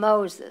law of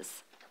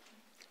Moses.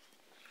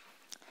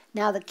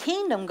 Now, the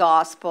kingdom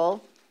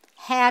gospel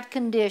had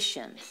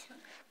conditions.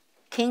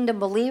 Kingdom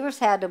believers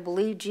had to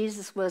believe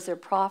Jesus was their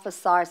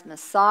prophesied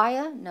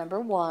Messiah, number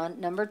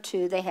 1. Number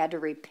 2, they had to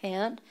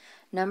repent.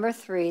 Number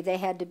 3, they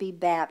had to be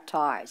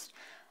baptized.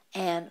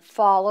 And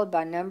followed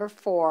by number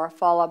 4,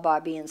 followed by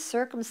being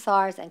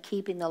circumcised and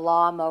keeping the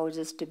law of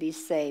Moses to be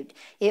saved.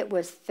 It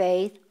was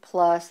faith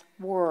plus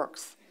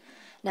works.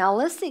 Now,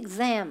 let's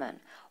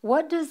examine,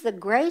 what does the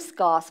grace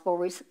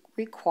gospel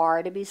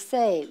require to be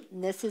saved?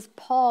 And this is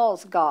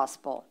Paul's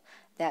gospel.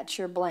 That's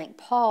your blank,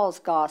 Paul's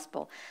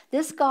gospel.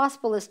 This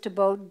gospel is to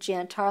both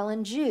Gentile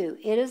and Jew.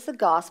 It is the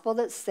gospel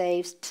that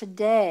saves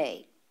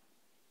today.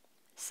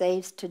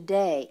 Saves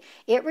today.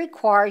 It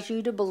requires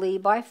you to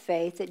believe by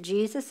faith that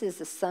Jesus is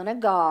the Son of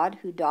God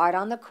who died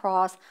on the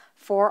cross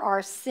for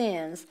our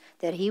sins,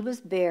 that he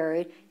was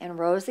buried and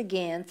rose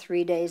again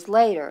 3 days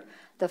later.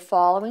 The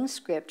following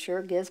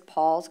scripture gives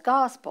Paul's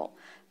gospel.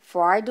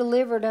 For I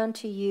delivered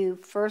unto you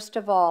first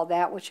of all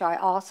that which I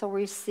also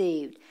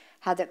received,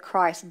 how that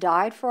Christ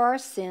died for our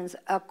sins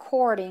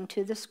according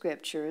to the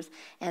Scriptures,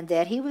 and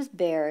that he was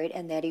buried,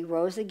 and that he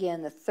rose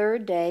again the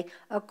 3rd day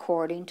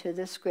according to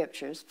the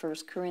Scriptures. 1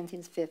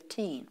 Corinthians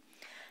 15.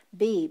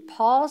 B,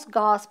 Paul's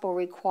gospel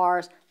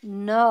requires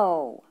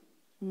no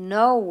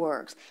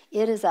works.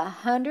 It is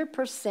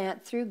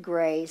 100% through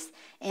grace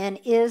and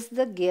is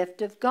the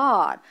gift of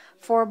God.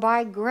 For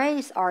by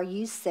grace are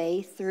ye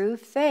saved through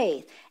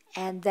faith,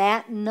 and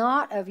that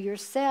not of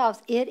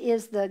yourselves. It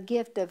is the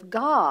gift of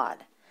God,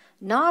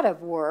 not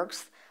of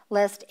works,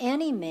 lest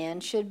any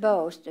man should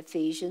boast.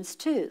 Ephesians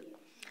 2.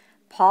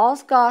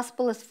 Paul's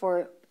gospel is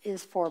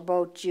for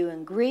both Jew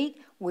and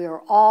Greek. We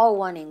are all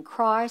one in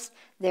Christ.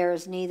 There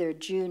is neither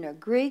Jew nor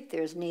Greek.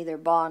 There is neither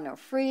bond nor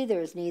free.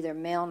 There is neither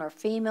male nor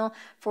female.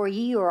 For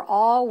ye are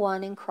all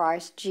one in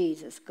Christ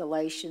Jesus.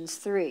 Galatians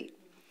 3.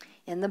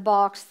 In the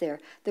box there,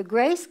 the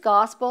grace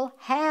gospel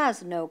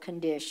has no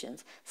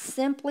conditions.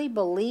 Simply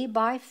believe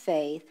by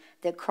faith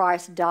that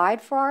Christ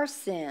died for our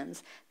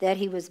sins, that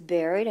he was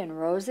buried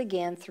and rose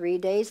again 3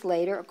 days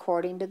later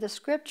according to the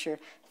Scripture.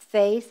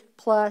 Faith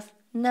plus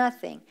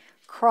nothing.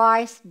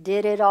 Christ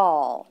did it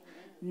all.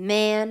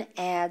 Man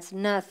adds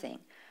nothing.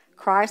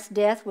 Christ's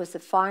death was the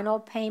final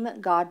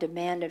payment God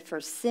demanded for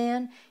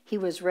sin. He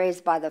was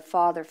raised by the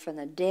Father from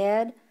the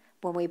dead.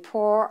 When we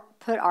put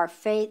our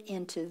faith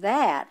into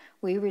that,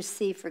 we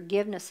receive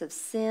forgiveness of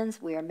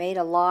sins. We are made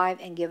alive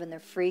and given the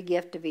free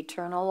gift of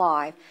eternal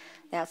life.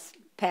 That's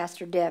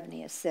Pastor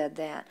Devney has said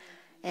that.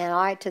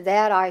 And to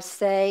that I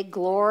say,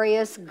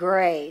 glorious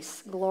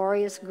grace,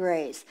 glorious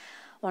grace.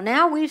 Well,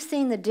 now we've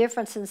seen the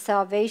difference in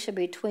salvation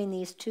between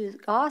these two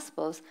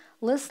gospels.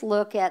 Let's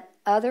look at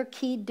other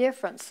key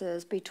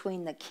differences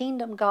between the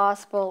kingdom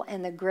gospel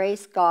and the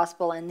grace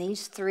gospel in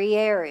these three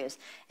areas.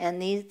 And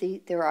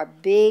there are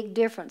big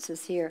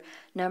differences here.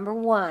 Number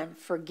one,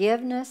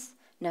 forgiveness.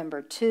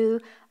 Number two,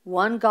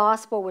 one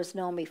gospel was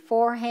known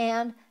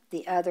beforehand,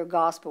 the other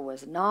gospel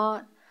was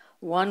not.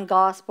 One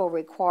gospel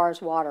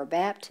requires water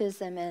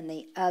baptism and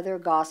the other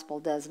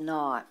gospel does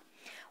not.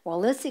 Well,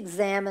 let's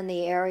examine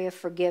the area of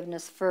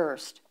forgiveness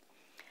first.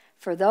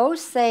 For those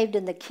saved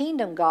in the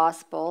kingdom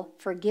gospel,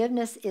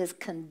 forgiveness is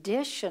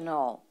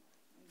conditional.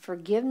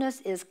 Forgiveness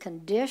is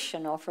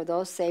conditional for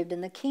those saved in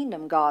the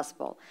kingdom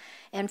gospel.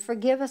 And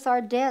forgive us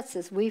our debts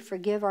as we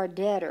forgive our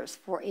debtors.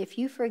 For if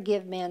you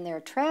forgive men their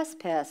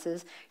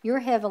trespasses, your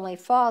heavenly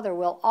Father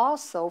will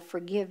also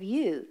forgive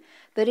you.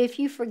 But if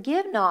you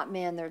forgive not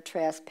men their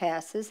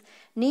trespasses,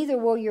 neither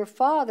will your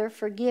Father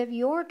forgive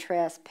your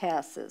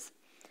trespasses.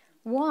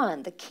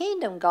 1. The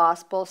kingdom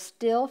gospel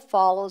still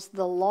follows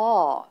the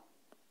law.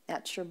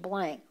 That's your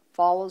blank.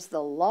 Follows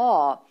the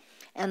law.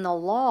 And the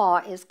law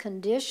is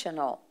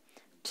conditional.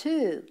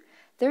 2.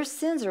 Their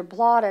sins are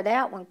blotted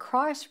out when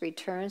Christ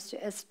returns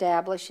to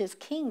establish his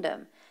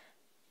kingdom.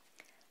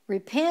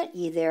 Repent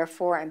ye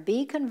therefore and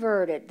be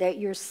converted, that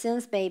your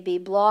sins may be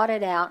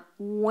blotted out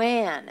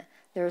when.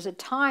 There's a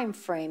time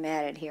frame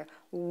added here.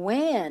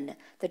 When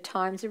the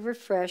times of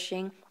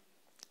refreshing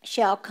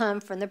shall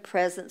come from the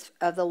presence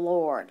of the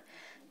Lord.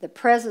 The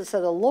presence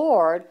of the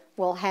Lord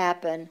will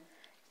happen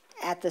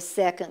at the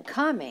second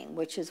coming,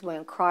 which is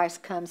when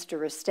Christ comes to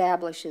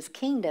reestablish his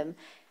kingdom.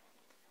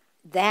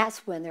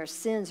 That's when their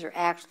sins are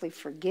actually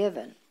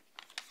forgiven.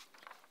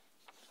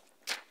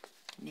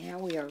 Now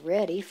we are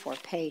ready for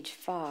page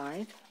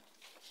 5.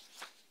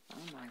 Oh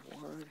my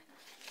word.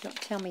 Don't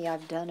tell me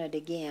I've done it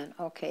again.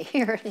 Okay,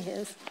 here it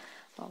is.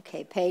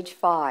 Okay, page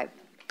 5.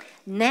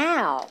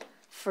 Now,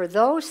 for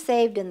those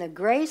saved in the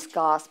grace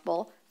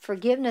gospel,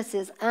 forgiveness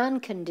is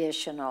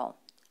unconditional.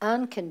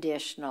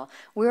 Unconditional.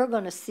 We're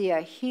going to see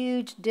a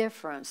huge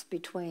difference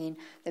between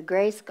the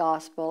grace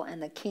gospel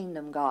and the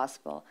kingdom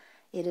gospel.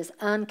 It is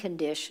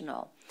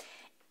unconditional.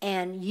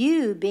 And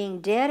you,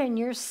 being dead in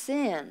your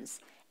sins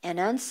and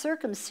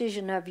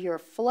uncircumcision of your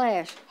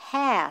flesh,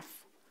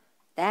 hath,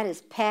 that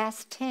is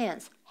past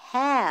tense,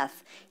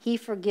 hath he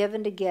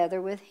forgiven together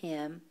with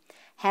him,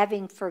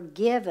 having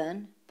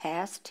forgiven,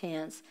 past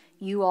tense,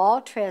 you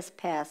all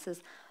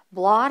trespasses,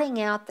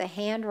 blotting out the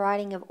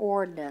handwriting of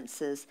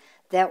ordinances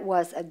that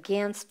was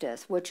against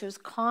us, which was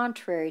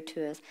contrary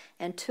to us,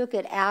 and took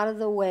it out of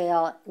the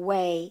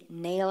way,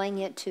 nailing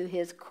it to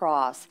his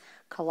cross.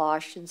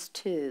 Colossians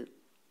 2.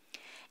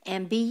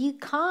 And be ye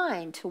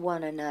kind to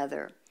one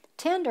another,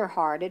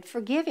 tender-hearted,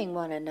 forgiving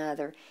one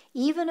another,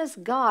 even as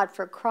God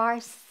for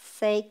Christ's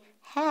sake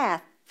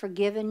hath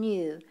forgiven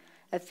you.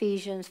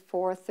 Ephesians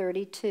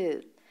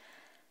 4:32.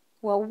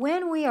 Well,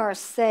 when we are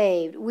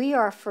saved, we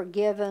are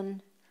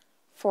forgiven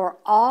for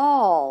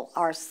all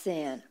our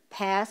sin,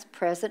 past,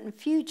 present, and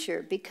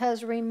future.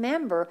 Because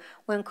remember,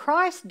 when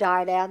Christ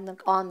died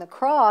on the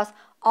cross,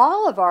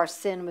 all of our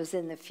sin was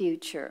in the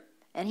future.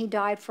 And he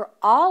died for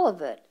all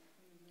of it.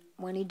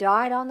 When he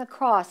died on the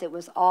cross, it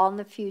was all in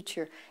the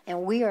future.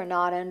 And we are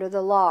not under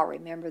the law.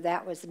 Remember,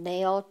 that was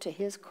nailed to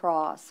his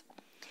cross.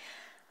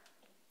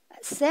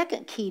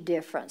 Second key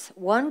difference.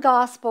 One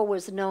gospel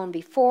was known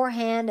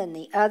beforehand and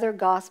the other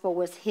gospel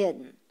was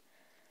hidden.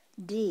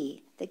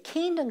 D. The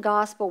kingdom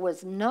gospel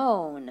was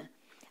known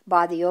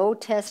by the Old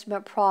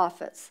Testament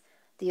prophets.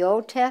 The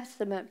Old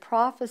Testament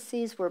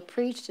prophecies were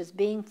preached as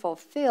being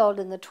fulfilled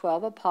in the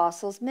 12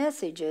 apostles'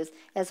 messages,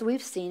 as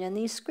we've seen in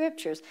these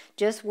scriptures,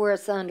 just where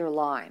it's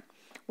underlined.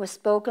 Was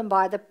spoken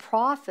by the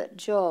prophet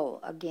Joel,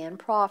 again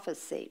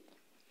prophecy.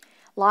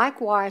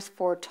 Likewise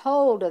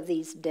foretold of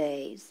these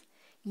days,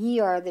 ye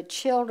are the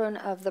children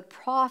of the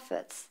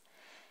prophets.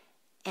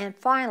 And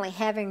finally,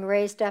 having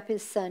raised up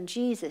his son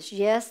Jesus,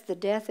 yes, the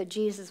death of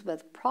Jesus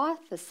was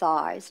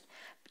prophesied,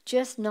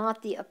 just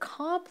not the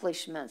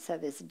accomplishments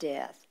of his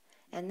death.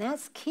 And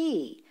that's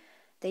key.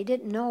 They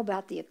didn't know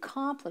about the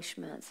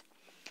accomplishments.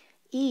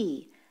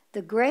 E.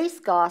 The grace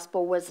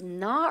gospel was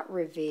not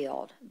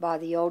revealed by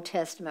the Old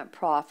Testament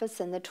prophets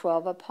and the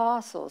 12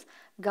 apostles.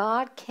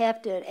 God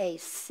kept it a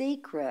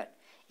secret.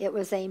 It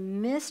was a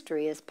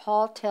mystery, as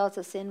Paul tells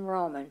us in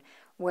Romans,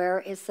 where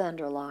it's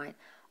underlined.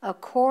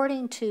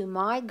 According to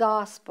my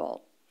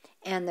gospel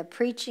and the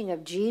preaching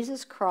of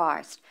Jesus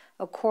Christ,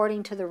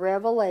 according to the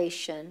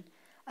revelation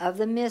of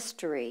the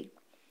mystery,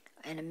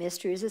 and a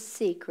mystery is a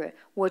secret,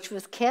 which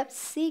was kept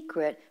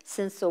secret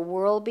since the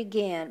world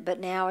began, but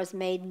now is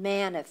made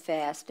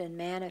manifest, and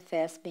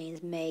manifest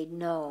means made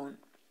known.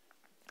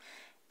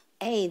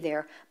 A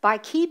there. By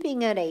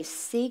keeping it a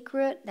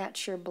secret,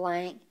 that's your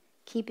blank,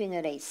 keeping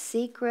it a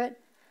secret,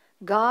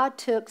 God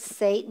took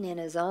Satan in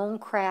his own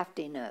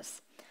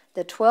craftiness.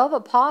 The 12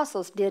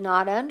 apostles did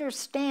not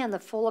understand the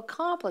full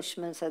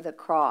accomplishments of the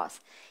cross.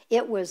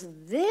 It was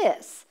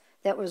this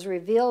that was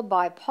revealed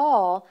by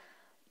Paul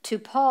to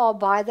Paul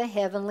by the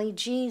heavenly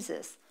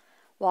Jesus.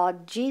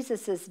 While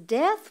Jesus'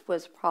 death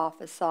was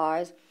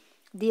prophesied,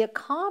 the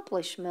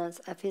accomplishments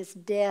of his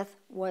death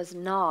was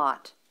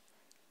not.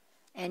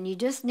 And you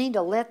just need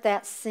to let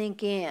that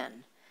sink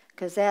in,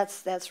 because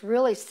that's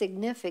really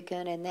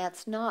significant, and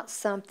that's not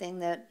something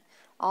that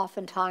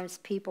oftentimes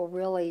people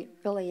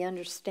really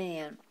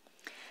understand.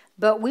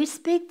 But we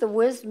speak the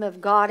wisdom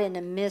of God in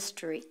a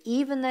mystery,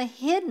 even the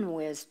hidden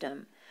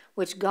wisdom,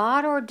 which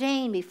God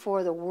ordained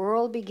before the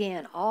world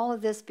began, all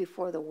of this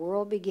before the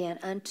world began,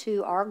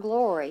 unto our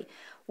glory,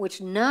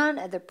 which none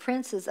of the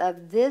princes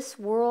of this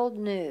world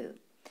knew.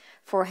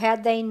 For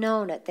had they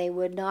known it, they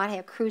would not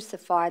have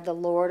crucified the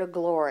Lord of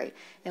glory.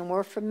 And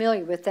we're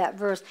familiar with that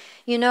verse.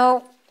 You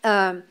know,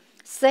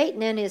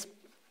 Satan and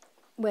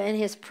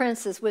his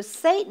princes, with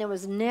Satan, it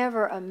was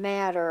never a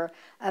matter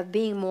of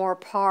being more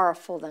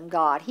powerful than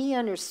God. He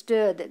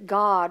understood that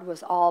God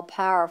was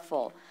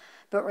all-powerful.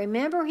 But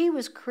remember, he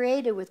was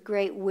created with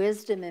great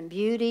wisdom and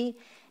beauty,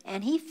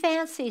 and he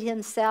fancied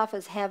himself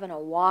as having a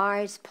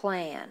wise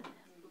plan.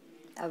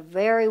 A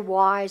very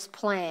wise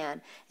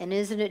plan. And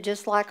isn't it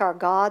just like our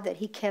God that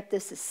he kept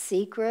this a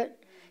secret?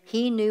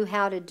 He knew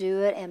how to do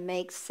it and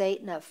make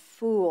Satan a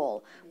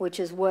fool, which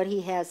is what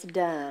he has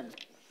done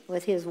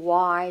with his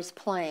wise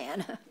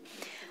plan.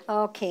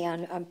 Okay,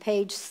 on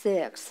page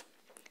 6,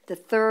 the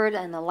third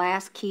and the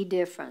last key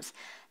difference.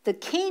 The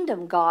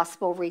kingdom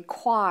gospel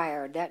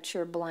required, that's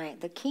your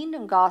blank, the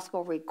kingdom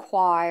gospel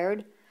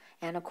required,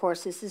 and of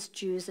course this is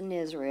Jews and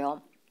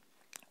Israel,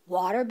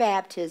 water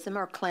baptism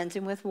or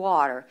cleansing with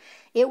water.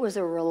 It was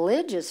a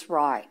religious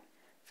rite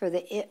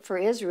for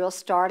Israel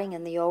starting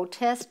in the Old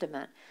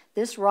Testament.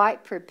 This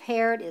rite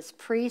prepared its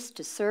priests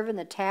to serve in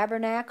the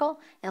tabernacle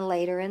and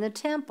later in the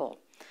temple.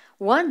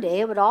 One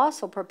day it would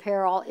also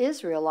prepare all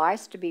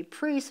Israelites to be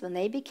priests when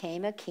they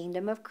became a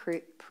kingdom of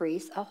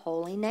priests, a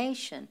holy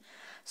nation.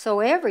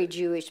 So every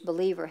Jewish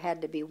believer had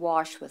to be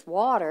washed with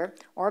water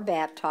or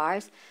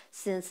baptized,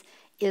 since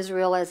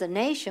Israel as a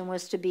nation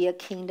was to be a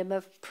kingdom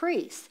of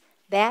priests.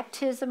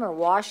 Baptism or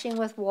washing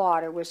with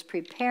water was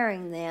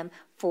preparing them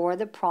for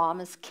the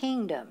promised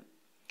kingdom.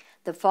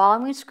 The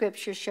following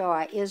scriptures show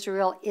how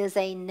Israel is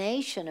a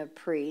nation of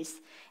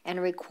priests and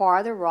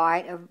require the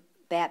rite of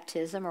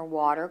baptism or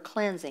water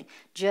cleansing,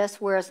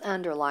 just where it's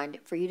underlined,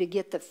 for you to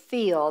get the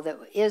feel that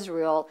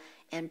Israel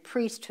and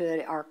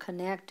priesthood are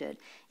connected.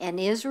 And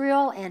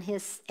Israel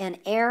and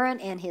Aaron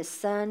and his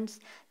sons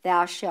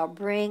thou shalt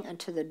bring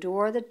unto the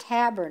door of the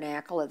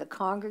tabernacle of the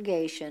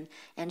congregation,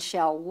 and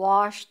shall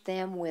wash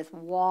them with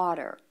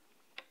water.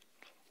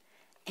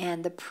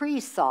 And the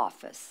priest's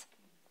office.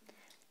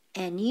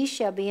 And ye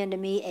shall be unto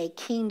me a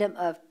kingdom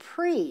of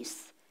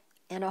priests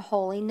and a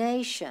holy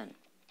nation.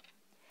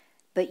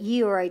 But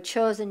ye are a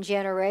chosen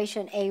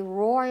generation, a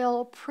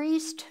royal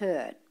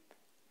priesthood.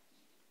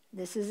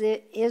 This is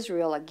it,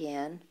 Israel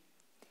again.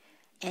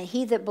 And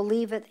he that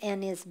believeth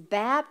and is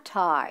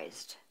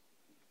baptized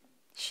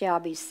shall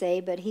be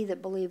saved, but he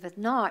that believeth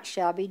not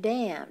shall be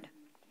damned.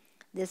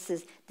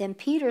 Then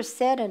Peter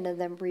said unto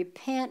them,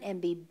 repent and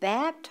be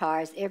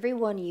baptized, every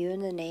one of you, in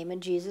the name of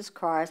Jesus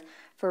Christ,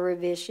 for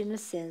remission of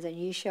sins, and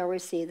you shall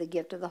receive the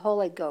gift of the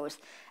Holy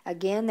Ghost.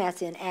 Again,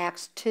 that's in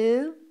Acts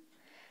 2.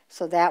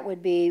 So that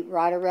would be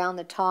right around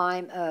the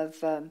time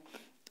of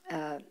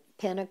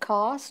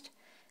Pentecost.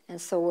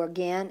 And so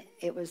again,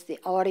 the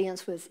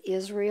audience was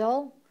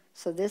Israel.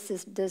 So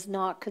this does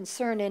not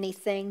concern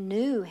anything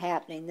new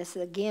happening. This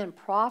is again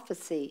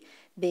prophecy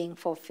being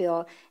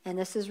fulfilled. And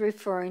this is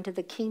referring to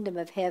the kingdom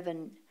of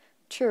heaven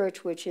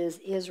church, which is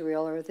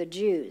Israel or the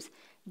Jews.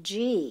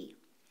 G.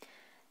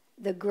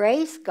 The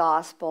grace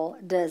gospel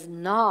does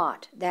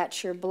not,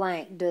 that's your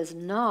blank, does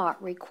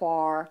not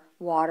require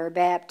water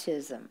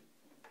baptism.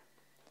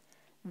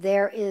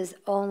 There is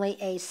only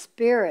a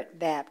spirit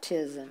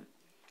baptism.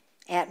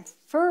 At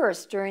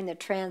first, during the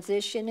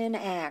transition in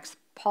Acts,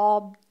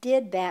 Paul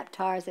did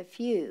baptize a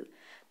few,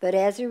 but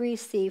as he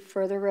received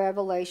further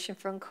revelation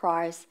from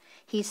Christ,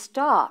 he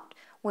stopped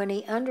when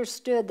he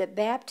understood that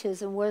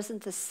baptism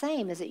wasn't the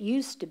same as it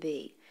used to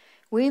be.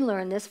 We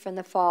learn this from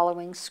the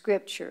following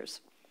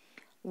scriptures.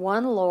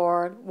 One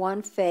Lord,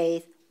 one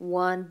faith,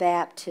 one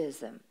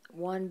baptism.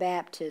 One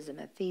baptism,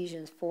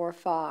 Ephesians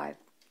 4:5.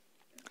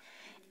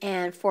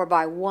 And for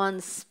by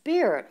one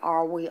Spirit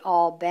are we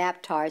all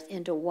baptized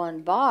into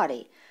one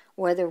body,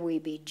 whether we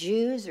be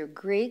Jews or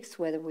Greeks,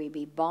 whether we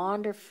be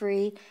bond or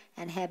free,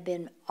 and have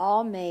been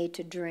all made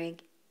to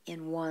drink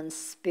in one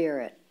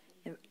Spirit.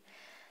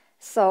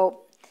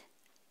 So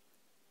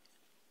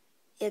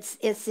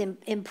it's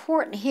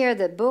important here,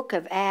 the book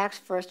of Acts,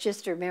 for us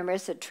just to remember,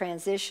 it's a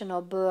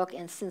transitional book.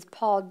 And since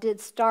Paul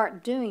did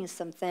start doing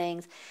some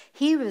things,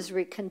 he was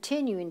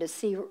continuing to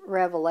see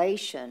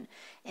revelation.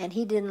 And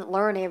he didn't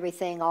learn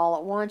everything all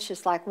at once,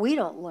 just like we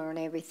don't learn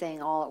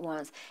everything all at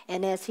once.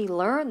 And as he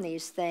learned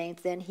these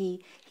things, then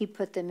he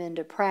put them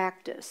into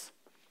practice.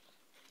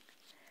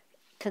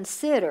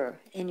 Consider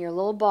in your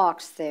little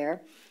box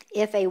there,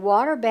 if a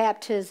water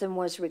baptism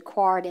was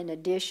required in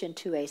addition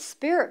to a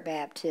spirit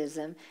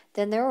baptism,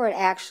 then there would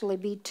actually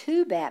be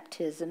 2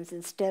 baptisms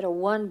instead of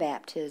 1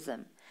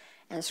 baptism.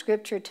 And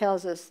Scripture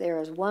tells us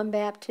there is 1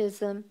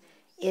 baptism.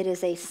 It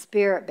is a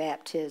spirit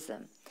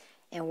baptism.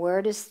 And where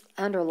it is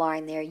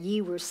underlined there,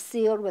 ye were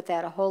sealed with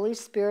that Holy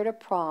Spirit of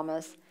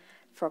promise,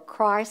 for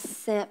Christ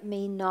sent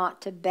me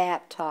not to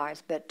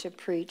baptize, but to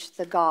preach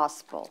the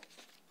gospel.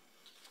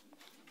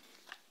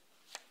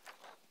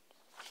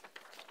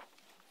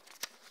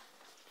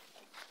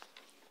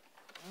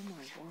 Oh,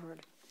 my word.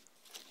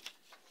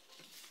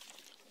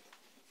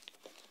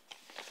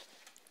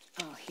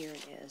 Oh, here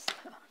it is.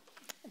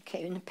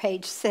 Okay, in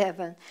page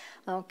 7.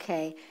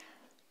 Okay,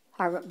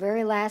 our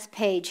very last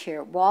page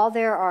here. While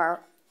there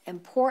are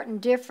important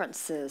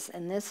differences,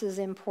 and this is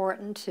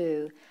important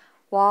too,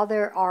 while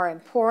there are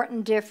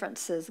important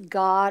differences,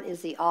 God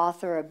is the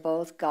author of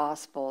both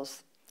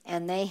Gospels,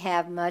 and they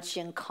have much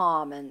in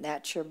common.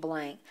 That's your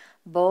blank.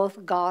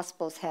 Both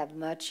Gospels have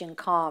much in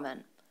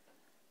common.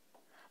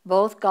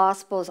 Both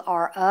Gospels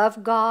are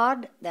of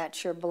God.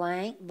 That's your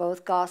blank.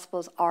 Both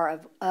Gospels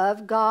are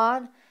of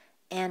God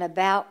and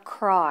about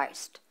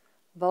Christ.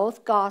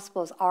 Both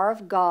Gospels are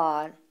of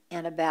God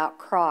and about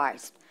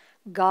Christ.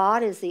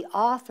 God is the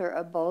author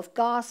of both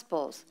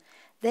Gospels.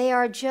 They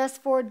are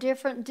just for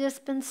different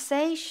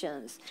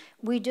dispensations.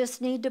 We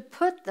just need to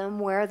put them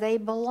where they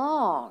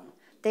belong.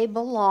 They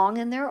belong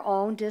in their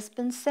own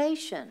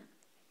dispensation.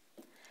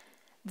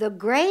 The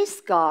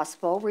grace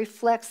gospel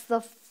reflects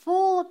the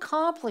full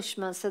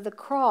accomplishments of the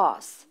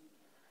cross.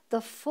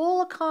 The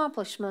full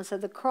accomplishments of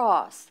the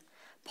cross.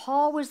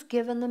 Paul was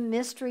given the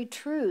mystery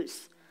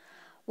truths,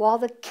 while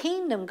the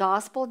kingdom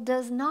gospel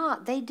does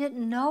not. They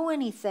didn't know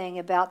anything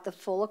about the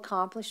full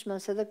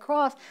accomplishments of the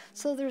cross,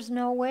 so there's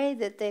no way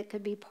that they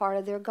could be part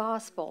of their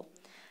gospel.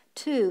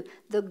 2,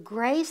 the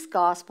grace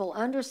gospel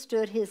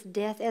understood his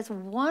death as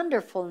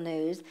wonderful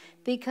news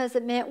because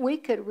it meant we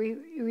could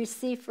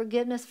receive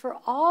forgiveness for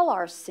all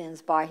our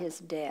sins by his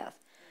death.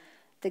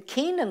 The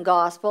kingdom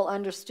gospel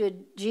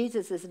understood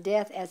Jesus'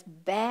 death as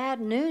bad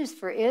news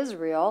for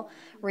Israel.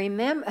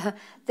 Remember,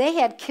 they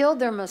had killed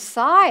their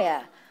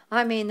Messiah.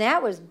 I mean,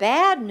 that was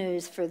bad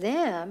news for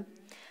them.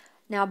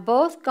 Now,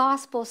 both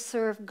gospels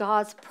serve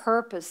God's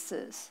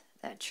purposes.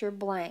 That's your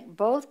blank.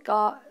 Both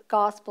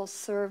gospels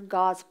serve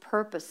God's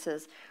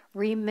purposes.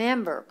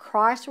 Remember,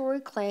 Christ will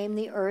reclaim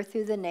the earth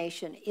through the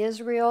nation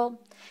Israel,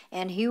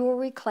 and he will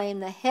reclaim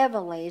the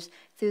heavenlies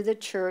through the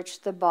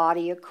church, the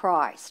body of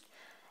Christ.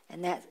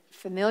 And that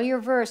familiar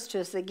verse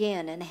to us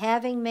again, and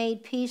having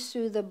made peace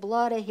through the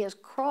blood of his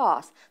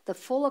cross, the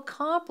full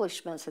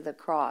accomplishments of the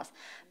cross,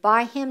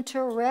 by him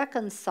to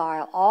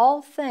reconcile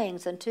all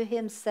things unto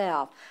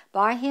himself.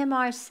 By him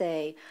I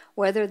say,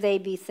 whether they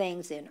be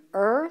things in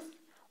earth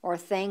or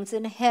things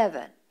in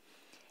heaven.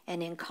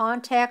 And in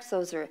context,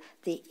 those are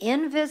the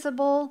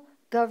invisible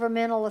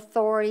governmental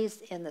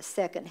authorities in the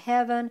second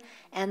heaven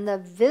and the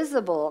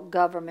visible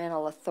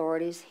governmental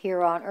authorities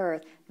here on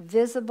earth,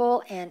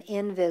 visible and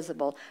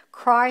invisible.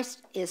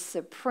 Christ is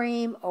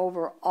supreme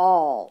over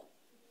all.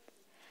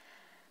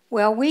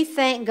 Well, we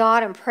thank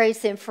God and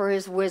praise him for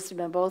his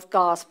wisdom in both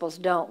Gospels,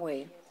 don't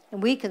we?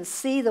 And we can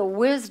see the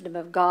wisdom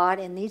of God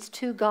in these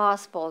 2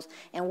 Gospels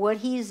and what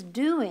he's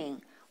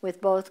doing with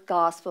both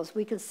Gospels.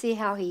 We can see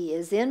how he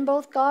is in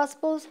both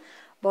Gospels.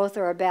 Both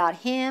are about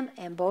him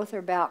and both are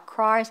about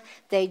Christ.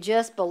 They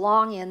just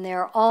belong in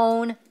their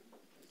own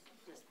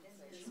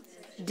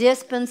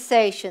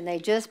dispensation. They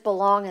just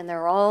belong in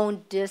their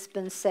own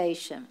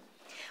dispensation.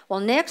 Well,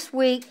 next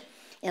week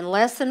in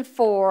Lesson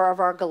 4 of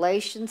our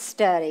Galatians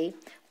study,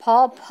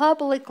 Paul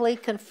publicly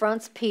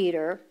confronts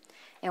Peter,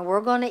 and we're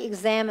going to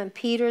examine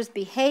Peter's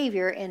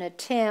behavior in an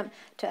attempt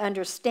to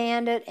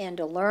understand it and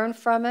to learn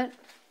from it.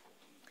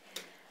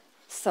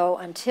 So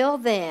until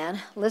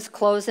then, let's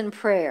close in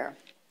prayer.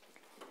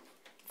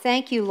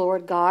 Thank you,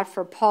 Lord God,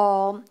 for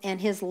Paul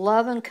and his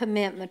love and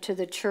commitment to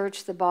the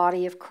church, the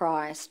body of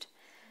Christ.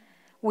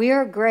 We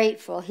are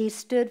grateful he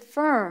stood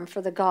firm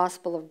for the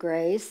gospel of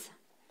grace.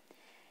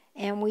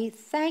 And we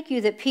thank you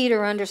that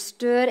Peter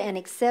understood and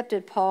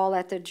accepted Paul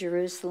at the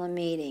Jerusalem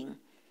meeting.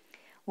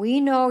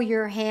 We know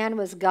your hand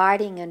was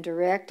guiding and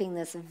directing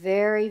this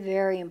very,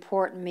 very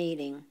important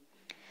meeting.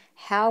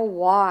 How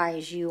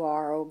wise you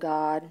are, O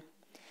God.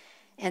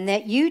 And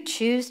that you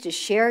choose to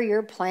share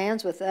your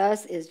plans with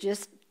us is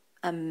just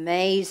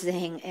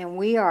amazing, and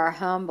we are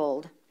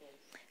humbled.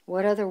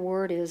 What other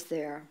word is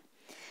there?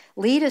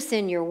 Lead us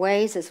in your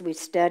ways as we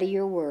study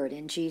your word.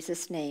 In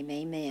Jesus' name,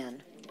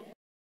 amen.